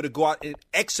being able to go out and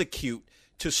execute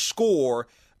to score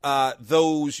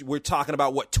those, we're talking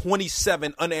about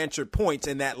 27 unanswered points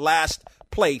in that last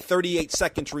play, 38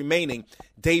 seconds remaining,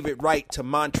 David Wright to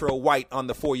Montrell White on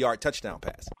the 4-yard touchdown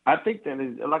pass. I think that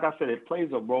is, like I said, it plays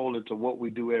a role into what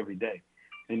we do every day.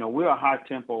 We're a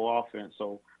high-tempo offense,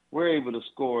 so we're able to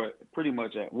score pretty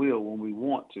much at will when we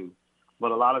want to.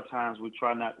 But a lot of times we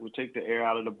take the air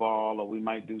out of the ball, or we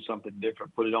might do something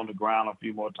different, put it on the ground a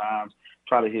few more times,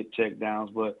 try to hit check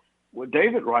downs. But with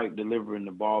David Wright delivering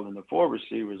the ball and the 4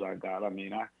 receivers I got, I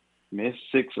mean, I mean, it's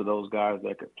 6 of those guys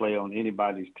that could play on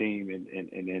anybody's team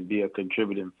and be a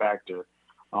contributing factor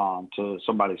to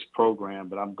somebody's program.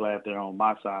 But I'm glad they're on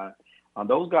my side.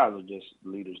 Those guys are just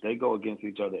leaders. They go against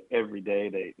each other every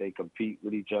day. They compete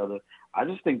with each other. I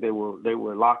just think they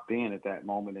were locked in at that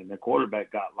moment, and the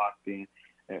quarterback got locked in.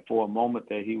 And for a moment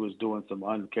that he was doing some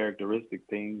uncharacteristic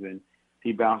things, and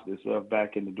he bounced himself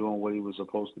back into doing what he was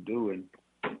supposed to do, and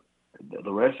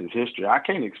the rest is history. I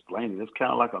can't explain it. It's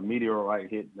kind of like a meteorite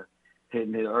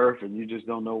hitting the earth, and you just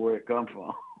don't know where it comes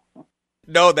from.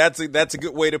 No, that's a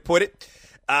good way to put it.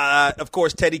 Of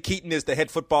course, Teddy Keaton is the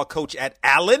head football coach at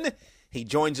Allen. He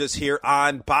joins us here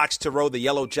on Box to Row. The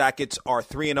Yellow Jackets are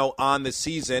 3-0 on the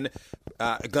season,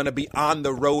 going to be on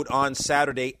the road on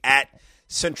Saturday at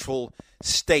Central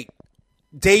State.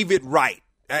 David Wright,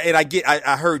 and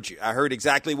I heard you. I heard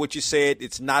exactly what you said.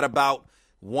 It's not about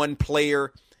one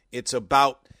player. It's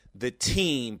about the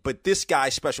team. But this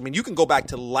guy's special. I mean, you can go back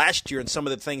to last year and some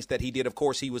of the things that he did. Of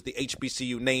course, he was the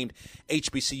named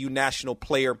HBCU National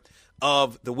Player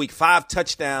of the Week. 5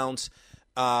 touchdowns,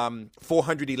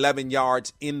 411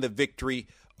 yards in the victory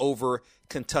over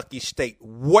Kentucky State.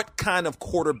 What kind of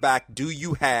quarterback do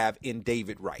you have in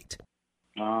David Wright?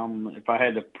 If I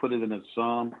had to put it in a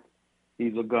sum,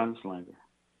 he's a gunslinger.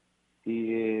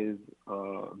 He is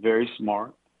very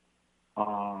smart.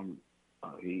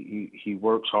 He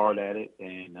works hard at it,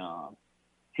 and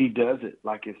he does it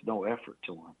like it's no effort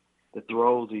to him. The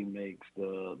throws he makes,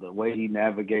 the way he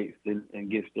navigates and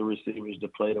gets the receivers to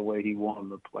play the way he wants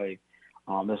them to play,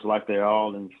 it's like they're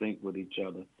all in sync with each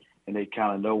other, and they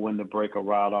kind of know when to break a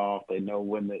route off. They know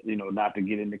when to, not to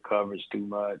get into coverage too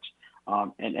much.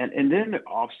 And then the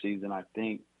off season, I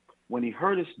think when he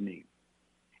hurt his knee,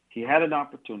 he had an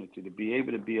opportunity to be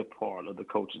able to be a part of the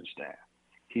coaching staff.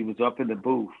 He was up in the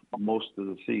booth most of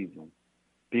the season,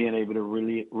 being able to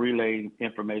relay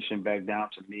information back down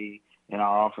to me and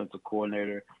our offensive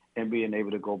coordinator, and being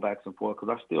able to go back and forth,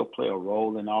 because I still play a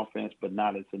role in offense, but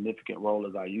not a significant role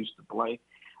as I used to play.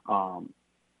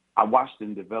 I watched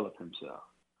him develop himself.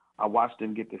 I watched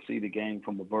him get to see the game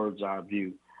from a bird's eye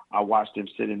view. I watched him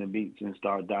sit in the meets and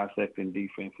start dissecting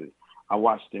defenses. I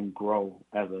watched him grow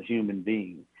as a human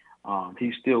being.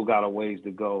 He's still got a ways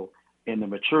to go in the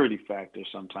maturity factor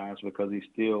sometimes, because he's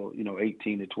still,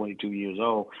 18 to 22 years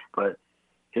old. But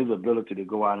his ability to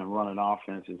go out and run an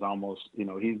offense is almost,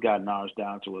 he's got knowledge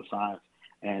down to a science.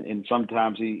 And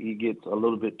sometimes he gets a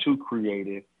little bit too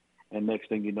creative, and next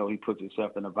thing you know, he puts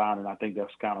himself in a bind. And I think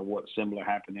that's kind of what similar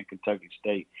happened in Kentucky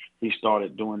State. He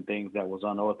started doing things that was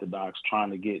unorthodox,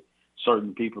 trying to get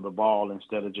certain people the ball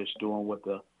instead of just doing what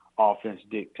the offense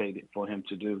dictated for him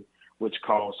to do, which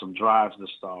caused some drives to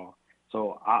stall.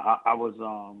 So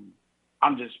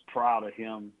I'm just proud of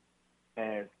him.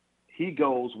 As he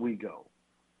goes, we go.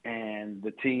 And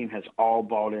the team has all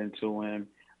bought into him.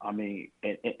 I mean,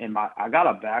 I got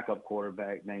a backup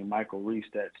quarterback named Michael Reese.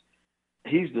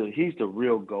 He's the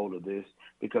real goal of this,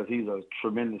 because he's a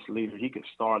tremendous leader. He could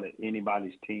start at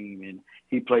anybody's team, and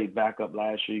he played backup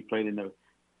last year. He played in the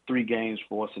 3 games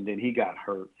for us, and then he got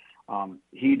hurt.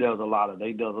 He does a lot of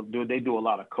they do a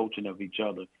lot of coaching of each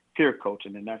other, peer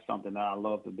coaching, and that's something that I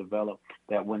love to develop,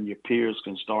 that when your peers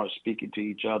can start speaking to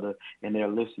each other and they're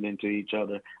listening to each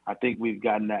other. I think we've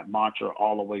gotten that mantra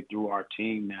all the way through our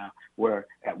team now, where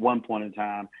at one point in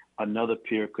time, another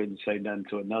peer couldn't say nothing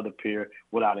to another peer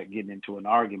without it getting into an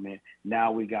argument.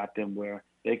 Now we got them where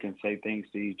they can say things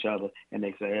to each other, and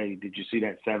they say, hey, did you see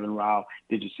that 7 route?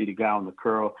 Did you see the guy on the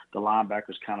curl? The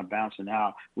linebacker's kind of bouncing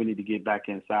out. We need to get back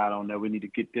inside on that. We need to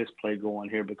get this play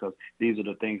going here, because these are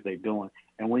the things they're doing.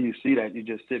 And when you see that, you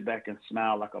just sit back and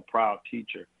smile like a proud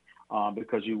teacher,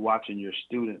 because you're watching your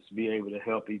students be able to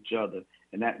help each other.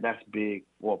 And that's big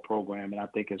for a program, and I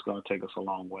think it's going to take us a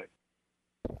long way.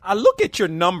 I look at your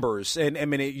numbers, and I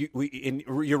mean,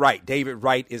 you're right. David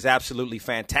Wright is absolutely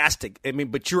fantastic. I mean,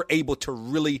 but you're able to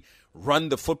really run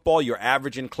the football. You're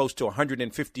averaging close to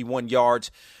 151 yards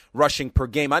rushing per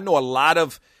game. I know a lot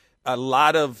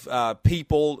of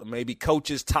people, maybe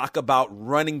coaches, talk about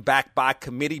running back by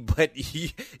committee, but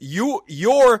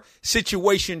your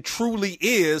situation truly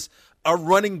is a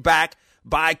running back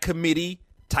by committee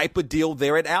type of deal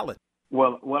there at Allen.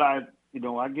 Well,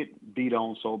 I get beat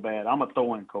on so bad. I'm a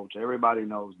throwing coach. Everybody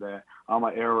knows that. I'm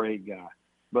an air raid guy.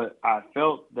 But I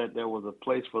felt that there was a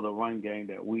place for the run game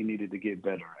that we needed to get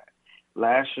better at.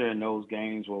 Last year in those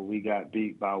games where we got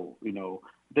beat by, I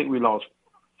think we lost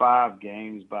 5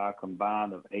 games by a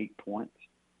combined of 8 points.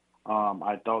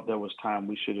 I thought there was time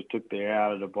we should have took the air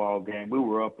out of the ball game. We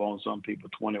were up on some people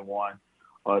 21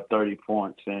 or 30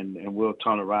 points, and we'll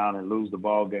turn around and lose the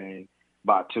ball game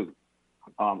by 2.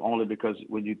 only because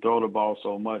when you throw the ball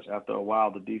so much, after a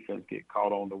while, the defense get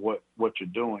caught on to what you're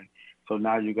doing. So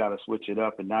now you got to switch it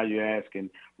up, and now you're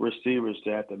asking receivers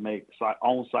to have to make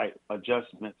on-site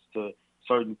adjustments to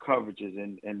certain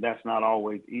coverages, and that's not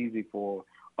always easy for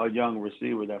a young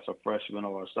receiver that's a freshman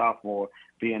or a sophomore,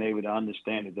 being able to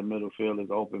understand that the middle field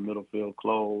is open, middle field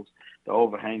closed, the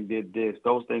overhang did this.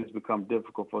 Those things become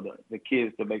difficult for the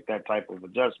kids to make that type of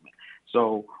adjustment.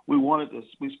 So we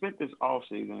spent this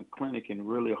offseason clinicking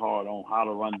really hard on how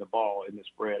to run the ball in the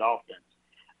spread offense.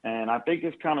 And I think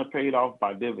it's kind of paid off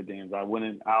by dividends. I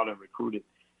went out and recruited,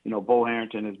 Bo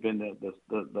Harrington has been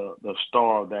the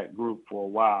star of that group for a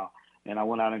while. And I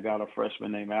went out and got a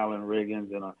freshman named Alan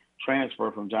Riggins and a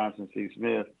transfer from Johnson C.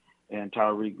 Smith and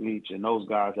Tyreek Leach. And those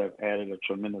guys have added a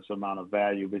tremendous amount of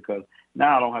value because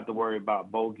now I don't have to worry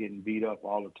about Bo getting beat up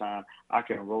all the time. I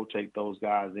can rotate those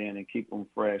guys in and keep them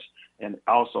fresh and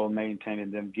also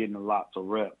maintaining them getting lots of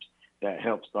reps. That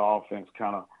helps the offense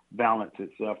kind of balance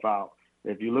itself out.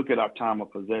 If you look at our time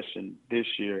of possession this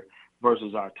year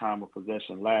versus our time of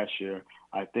possession last year,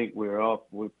 I think we're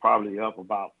probably up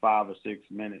about 5 or 6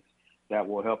 minutes. That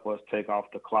will help us take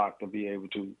off the clock to be able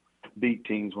to beat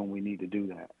teams when we need to do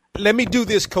that. Let me do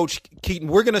this, Coach Keaton.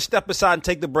 We're going to step aside and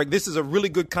take the break. This is a really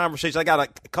good conversation. I got a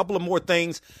couple of more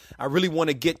things I really want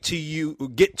to get to you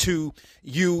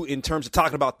in terms of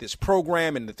talking about this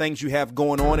program and the things you have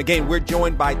going on. Again, we're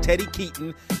joined by Teddy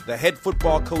Keaton, the head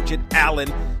football coach at Allen,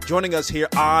 joining us here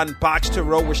on Box to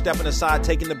Row. We're stepping aside,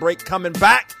 taking the break, coming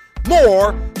back.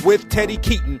 More with Teddy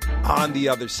Keaton on the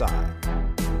other side.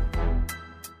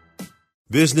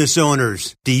 Business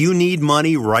owners, do you need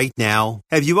money right now?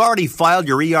 Have you already filed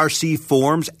your ERC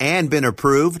forms and been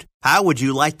approved? How would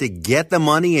you like to get the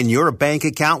money in your bank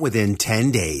account within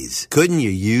 10 days? Couldn't you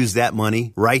use that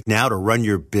money right now to run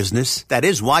your business? That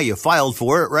is why you filed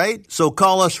for it, right? So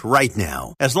call us right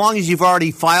now. As long as you've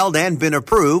already filed and been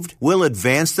approved, we'll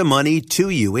advance the money to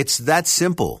you. It's that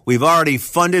simple. We've already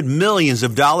funded millions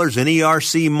of dollars in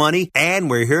ERC money,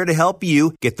 and we're here to help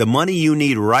you get the money you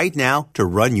need right now to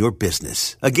run your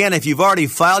business. Again, if you've already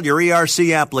filed your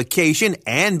ERC application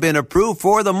and been approved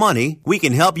for the money, we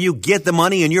can help you get the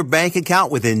money in your bank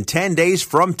account within 10 days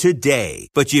from today.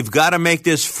 But you've got to make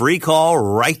this free call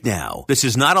right now. This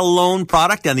is not a loan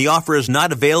product, and the offer is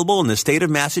not available in the state of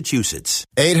Massachusetts.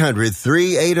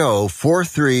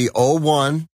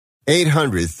 800-380-4301.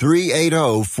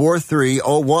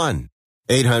 800-380-4301.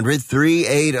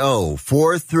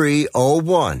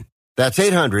 800-380-4301. That's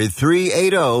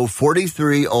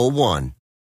 800-380-4301.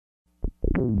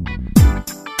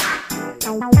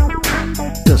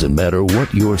 Doesn't matter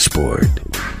what your sport,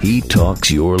 he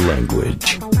talks your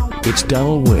language. It's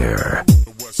Donald Ware.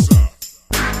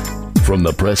 From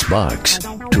the press box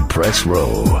to press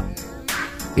row,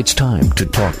 it's time to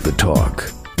talk the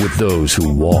talk with those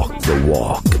who walk the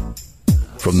walk.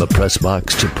 From the press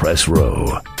box to press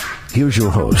row, here's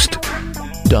your host,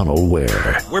 Donald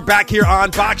Ware. We're back here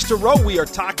on Box to Row. We are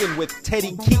talking with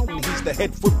Teddy Keaton. He's the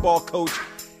head football coach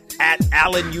at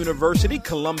Allen University,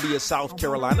 Columbia, South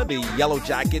Carolina. The Yellow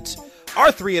Jackets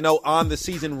are 3-0 on the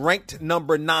season, ranked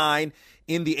number 9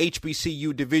 in the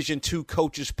HBCU Division II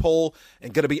coaches poll,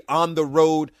 and going to be on the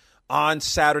road on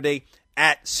Saturday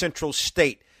at Central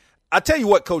State. I tell you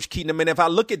what, Coach Keaton, I mean, if I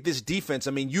look at this defense,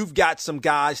 I mean, you've got some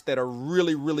guys that are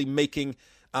really, really making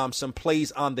some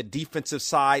plays on the defensive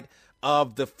side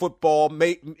of the football.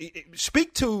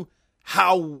 Speak to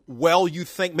how well you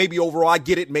think, maybe overall, I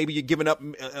get it, maybe you're giving up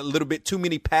a little bit too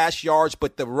many pass yards,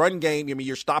 but the run game, I mean,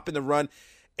 you're stopping the run,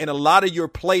 and a lot of your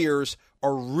players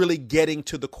are really getting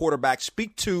to the quarterback.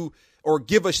 Speak to, or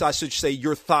give us, I should say,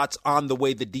 your thoughts on the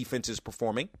way the defense is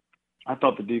performing. I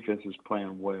thought the defense is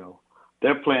playing well.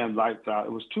 They're playing lights out.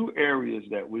 It was 2 areas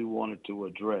that we wanted to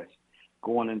address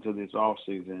going into this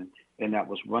offseason, and that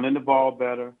was running the ball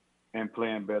better and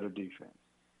playing better defense.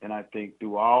 And I think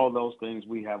through all those things,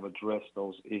 we have addressed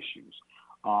those issues.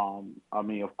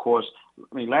 Of course,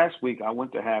 last week I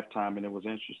went to halftime, and it was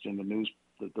interesting.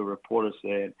 The reporter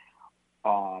said,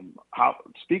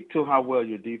 speak to how well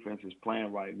your defense is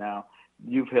playing right now.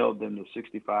 You've held them to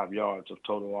 65 yards of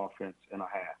total offense in a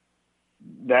half.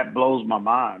 That blows my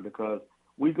mind because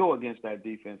we go against that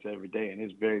defense every day, and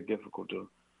it's very difficult to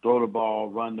throw the ball,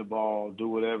 run the ball, do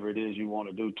whatever it is you want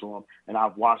to do to them. And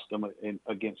I've watched them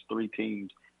against 3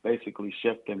 teams basically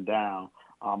shut them down.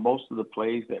 Most of the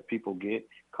plays that people get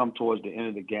come towards the end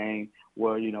of the game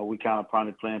where, we kind of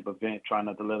probably playing prevent, trying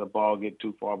not to let a ball get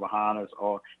too far behind us,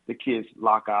 or the kids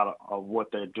lock out of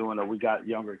what they're doing, or we got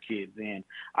younger kids in.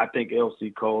 I think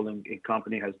L.C. Cole and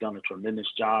company has done a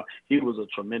tremendous job. He was a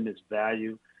tremendous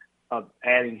value of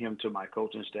adding him to my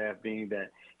coaching staff, being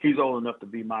that he's old enough to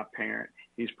be my parent.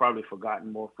 He's probably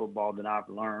forgotten more football than I've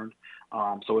learned.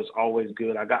 So it's always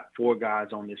good. I got 4 guys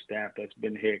on this staff that's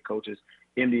been head coaches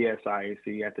in the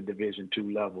SIAC at the Division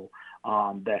II level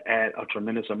that add a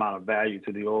tremendous amount of value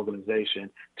to the organization,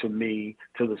 to me,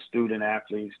 to the student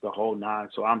athletes, the whole nine.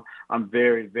 So I'm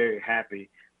very, very happy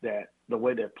that the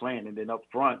way they're playing. And then up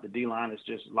front, the D-line is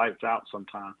just lights out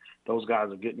sometimes. Those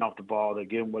guys are getting off the ball. They're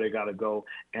getting where they got to go.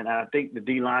 And I think the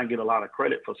D-line get a lot of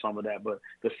credit for some of that. But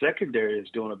the secondary is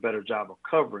doing a better job of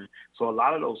covering. So a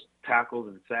lot of those tackles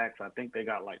and sacks, I think they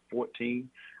got like 14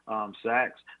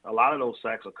 sacks. A lot of those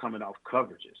sacks are coming off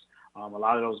coverages. A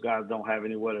lot of those guys don't have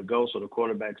anywhere to go, so the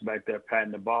quarterback's back there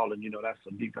patting the ball, and, that's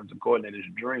a defensive coordinator's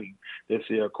dream. They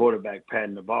see a quarterback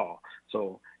patting the ball.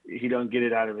 So he doesn't get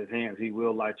it out of his hands. He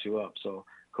will light you up. So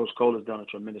Coach Cole has done a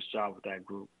tremendous job with that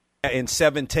group. And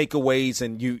 7 takeaways,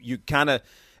 and you kind of,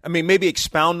 maybe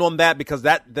expound on that, because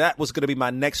that was going to be my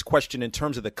next question in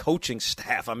terms of the coaching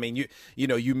staff.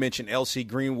 You mentioned L.C.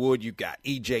 Greenwood, you've got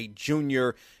E.J.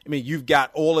 Jr. You've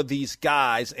got all of these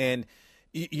guys, and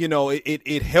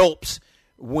it helps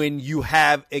when you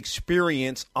have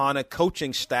experience on a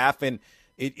coaching staff, and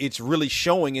it's really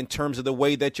showing in terms of the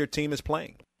way that your team is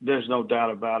playing. There's no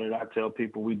doubt about it. I tell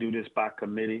people we do this by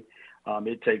committee.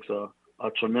 It takes a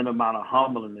tremendous amount of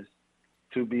humbleness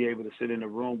to be able to sit in a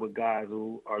room with guys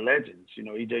who are legends.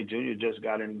 E.J. Jr. just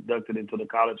got inducted into the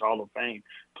College Hall of Fame,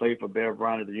 played for Bear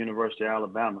Bryant at the University of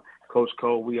Alabama. Coach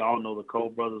Cole, we all know the Cole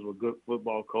brothers were good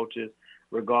football coaches.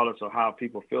 Regardless of how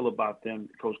people feel about them,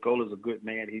 Coach Cole is a good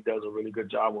man. He does a really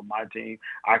good job with my team.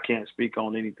 I can't speak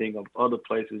on anything of other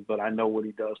places, but I know what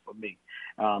he does for me.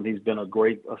 He's been a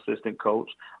great assistant coach.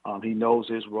 He knows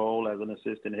his role as an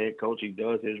assistant head coach. He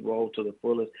does his role to the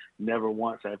fullest. Never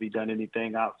once have he done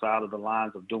anything outside of the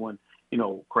lines of doing,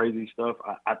 crazy stuff.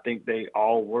 I think they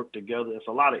all work together. It's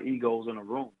a lot of egos in a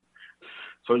room.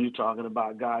 So you're talking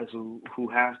about guys who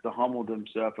has to humble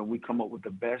themselves, and we come up with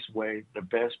the best way, the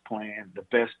best plan, the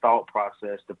best thought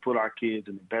process to put our kids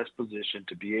in the best position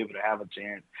to be able to have a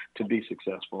chance to be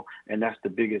successful. And that's the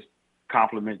biggest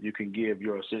compliment you can give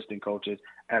your assistant coaches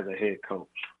as a head coach.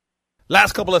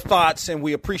 Last couple of thoughts, and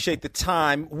we appreciate the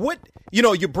time.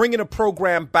 You're bringing a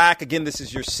program back. Again, this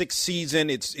is your 6th season.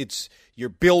 It's you're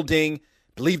building.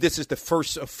 I believe this is the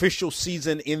first official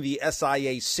season in the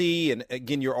SIAC, and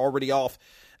again, you're already off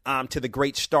to the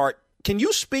great start. Can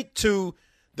you speak to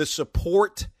the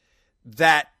support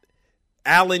that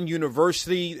Allen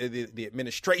University, the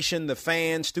administration, the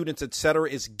fans, students, et cetera,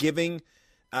 is giving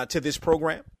to this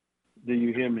program? Do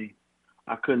you hear me?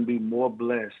 I couldn't be more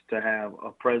blessed to have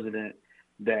a president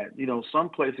that, some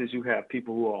places you have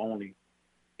people who are only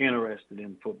interested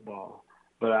in football,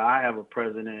 but I have a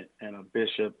president and a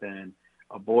bishop and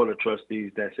a board of trustees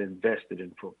that's invested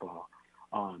in football.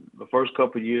 The first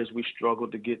couple of years, we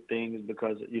struggled to get things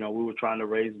because, we were trying to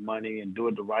raise money and do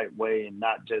it the right way and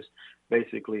not just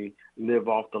basically live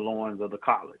off the loins of the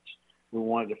college. We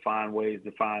wanted to find ways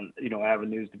to find,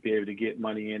 avenues to be able to get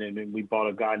money in. And then we bought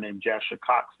a guy named Jasher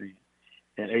Cox in.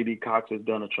 And A.D. Cox has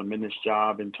done a tremendous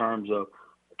job in terms of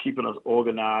keeping us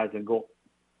organized and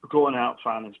going out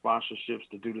finding sponsorships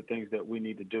to do the things that we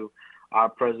need to do. Our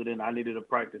president, I needed a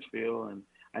practice field, and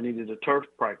I needed a turf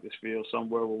practice field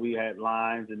somewhere where we had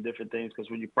lines and different things, because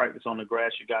when you practice on the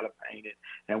grass, you got to paint it.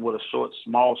 And with a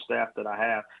small staff that I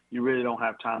have, you really don't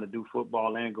have time to do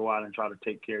football and go out and try to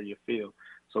take care of your field.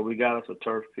 So we got us a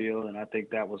turf field, and I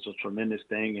think that was a tremendous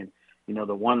thing. And,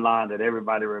 the one line that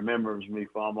everybody remembers me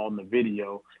from on the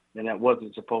video, and that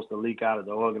wasn't supposed to leak out of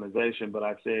the organization, but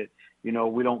I said,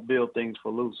 we don't build things for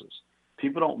losers.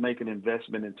 People don't make an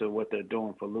investment into what they're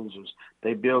doing for losers.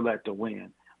 They build that to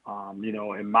win.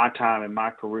 In my time, in my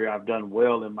career, I've done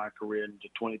well in my career in the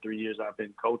 23 years I've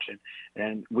been coaching,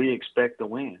 and we expect to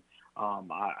win.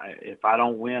 If I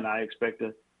don't win, I expect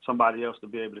somebody else to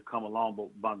be able to come along. But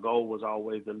my goal was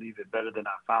always to leave it better than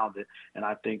I found it. And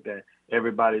I think that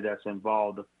everybody that's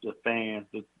involved, the fans,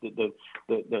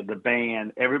 the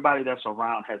band, everybody that's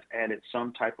around has added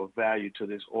some type of value to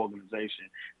this organization.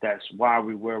 That's why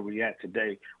we're where we're at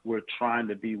today. We're trying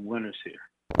to be winners here.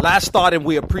 Last thought, and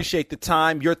we appreciate the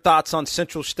time. Your thoughts on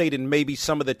Central State and maybe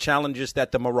some of the challenges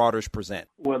that the Marauders present.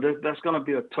 Well, that's going to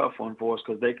be a tough one for us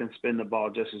because they can spin the ball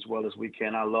just as well as we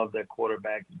can. I love that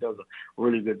quarterback. He does a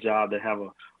really good job. They have a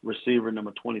receiver,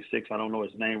 number 26. I don't know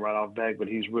his name right off back, but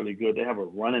he's really good. They have a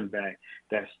running back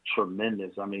that's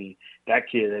tremendous. That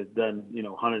kid has done,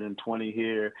 120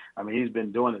 here. He's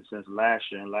been doing it since last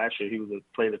year, and last year he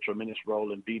played a tremendous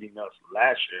role in beating us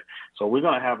last year. So we're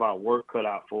going to have our work cut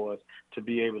out for us to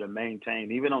be able to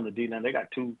maintain. Even on the D-line, they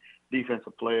got two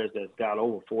defensive players that's got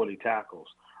over 40 tackles.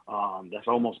 That's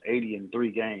almost 80 in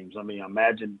 3 games. I mean,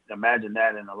 imagine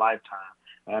that in a lifetime.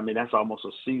 I mean, that's almost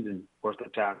a season worth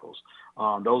of tackles.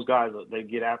 Those guys, they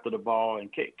get after the ball. And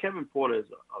Kevin Porter is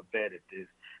a vet at this.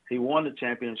 He won the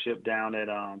championship down at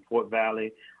Fort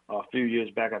Valley a few years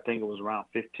back. I think it was around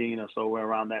 15 or so,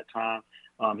 around that time.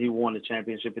 He won the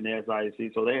championship in the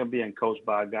SIAC. So they are being coached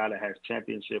by a guy that has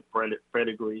championship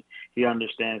pedigree. He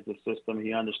understands the system.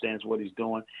 He understands what he's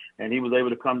doing. And he was able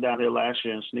to come down here last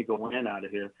year and sneak a win out of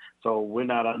here. So we're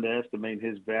not underestimating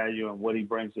his value and what he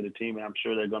brings to the team. And I'm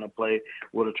sure they're going to play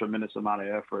with a tremendous amount of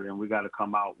effort. And we got to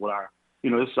come out with our,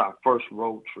 this is our first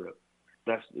road trip.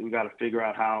 We got to figure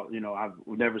out how,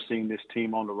 we've never seen this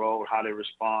team on the road, how they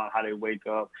respond, how they wake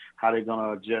up, how they're going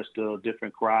to adjust to a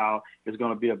different crowd. It's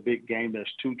going to be a big game.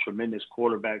 There's 2 tremendous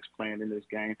quarterbacks playing in this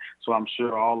game. So I'm sure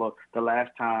the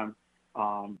last time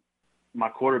my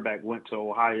quarterback went to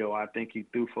Ohio, I think he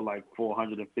threw for like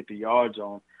 450 yards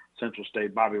on Central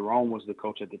State. Bobby Rome was the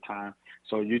coach at the time.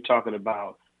 So you're talking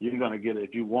about you're going to get it.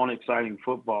 If you want exciting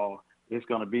football, it's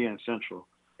going to be in Central.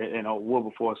 And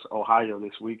Wilberforce, Ohio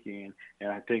this weekend.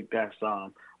 And I think that's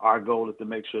our goal is to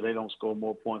make sure they don't score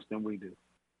more points than we do.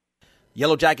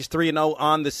 Yellow Jackets 3-0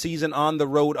 on the season, on the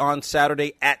road on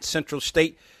Saturday at Central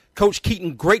State. Coach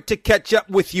Keaton, great to catch up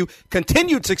with you.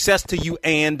 Continued success to you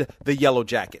and the Yellow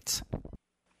Jackets.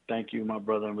 Thank you, my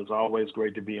brother. It was always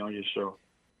great to be on your show.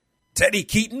 Teddy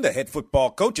Keaton, the head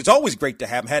football coach. It's always great to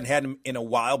have him. Hadn't had him in a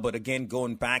while, but again,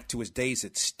 going back to his days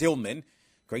at Stillman,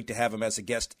 great to have him as a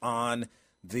guest on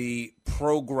the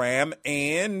program.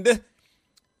 And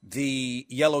the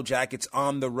Yellow Jackets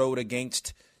on the road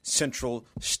against Central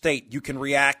State. You can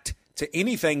react to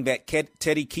anything that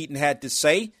Teddy Keaton had to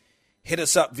say. Hit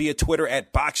us up via Twitter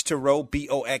at BOXTOROW,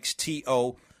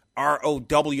 BOXTOROW.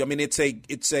 I mean, it's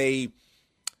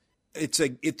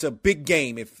a big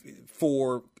game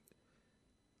for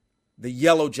the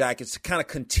Yellow Jackets to kind of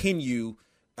continue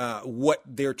what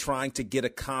they're trying to get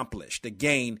accomplished.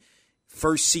 Again,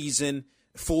 first season,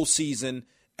 full season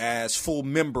as full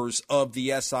members of the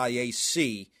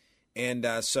SIAC. And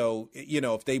so,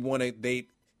 if they want to,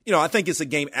 I think it's a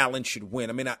game Allen should win.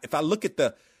 I mean, if I look at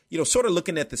sort of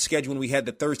looking at the schedule when we had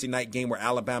the Thursday night game where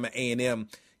Alabama A&M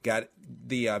got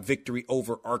the victory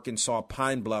over Arkansas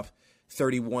Pine Bluff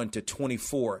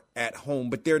 31-24 at home.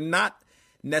 But they're not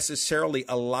necessarily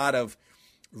a lot of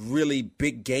really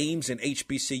big games in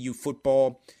HBCU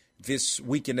football this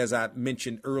weekend, as I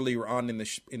mentioned earlier on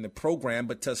in the program.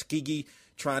 But Tuskegee,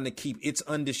 trying to keep its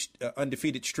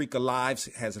undefeated streak alive,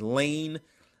 has Lane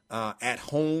at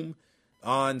home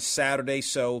on Saturday.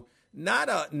 So not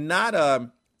a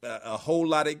whole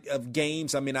lot of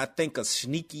games. I mean, I think a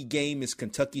sneaky game is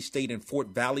Kentucky State and Fort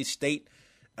Valley State.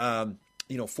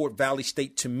 Fort Valley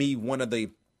State, to me, one of the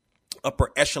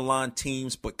upper echelon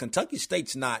teams, but Kentucky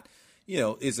State's not,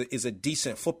 is a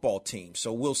decent football team.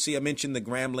 So we'll see. I mentioned the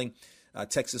Grambling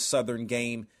Texas Southern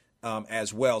game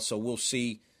as well. So we'll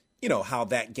see, how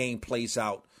that game plays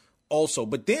out also.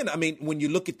 But then, I mean, when you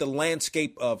look at the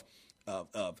landscape of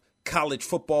college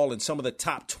football and some of the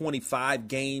top 25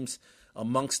 games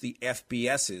amongst the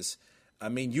FBSs, I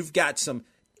mean, you've got some,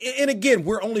 and again,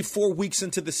 we're only 4 weeks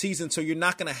into the season, so you're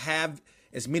not going to have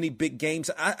as many big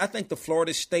games. I think the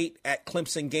Florida State at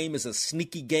Clemson game is a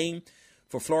sneaky game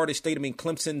for Florida State. I mean,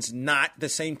 Clemson's not the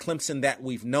same Clemson that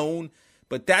we've known,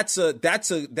 but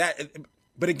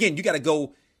but again, you got to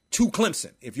go to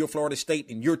Clemson if you're Florida State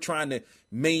and you're trying to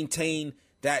maintain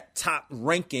that top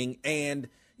ranking and,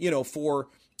 for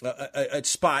a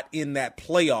spot in that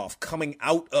playoff coming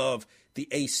out of the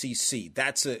ACC.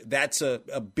 That's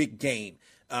a big game.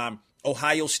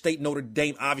 Ohio State, Notre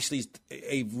Dame, obviously is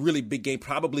a really big game,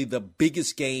 probably the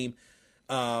biggest game,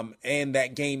 and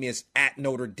that game is at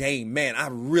Notre Dame. Man, I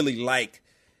really like,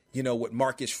 what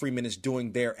Marcus Freeman is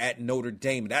doing there at Notre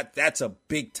Dame. That's a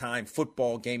big-time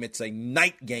football game. It's a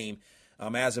night game,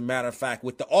 as a matter of fact.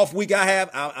 With the off week I have,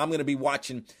 I'm going to be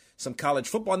watching some college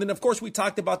football. And then, of course, we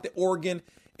talked about the Oregon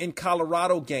and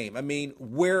Colorado game. I mean,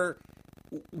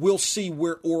 we'll see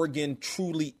where Oregon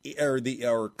truly,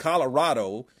 or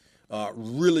Colorado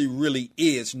really, really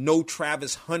is. No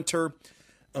Travis Hunter,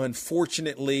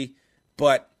 unfortunately,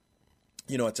 but,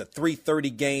 it's a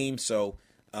 3:30 game, so,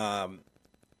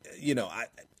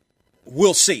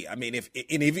 we'll see. I mean,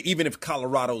 even if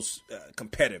Colorado's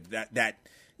competitive, that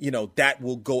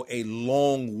will go a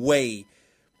long way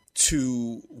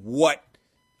to what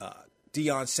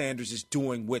Deion Sanders is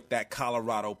doing with that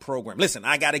Colorado program. Listen,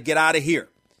 I got to get out of here.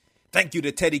 Thank you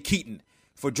to Teddy Keaton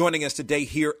for joining us today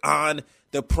here on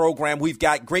the program. We've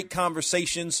got great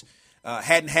conversations.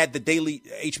 Hadn't had the daily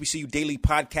HBCU Daily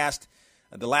Podcast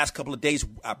the last couple of days.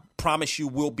 I promise you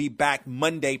we'll be back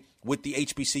Monday with the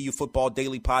HBCU Football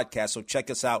Daily Podcast. So check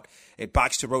us out at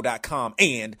BOXTOROW.com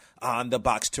and on the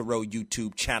Box to Row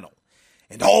YouTube channel.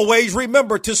 And always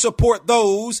remember to support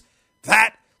those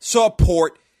that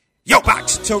support you.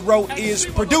 Box to Row is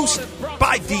produced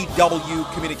by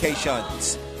DW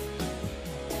Communications.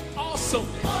 Awesome.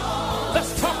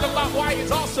 Let's talk about why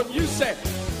he's awesome. You said,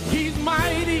 he's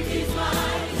mighty. He's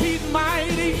mighty. He's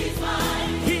mighty. He's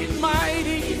mighty. He's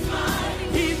mighty.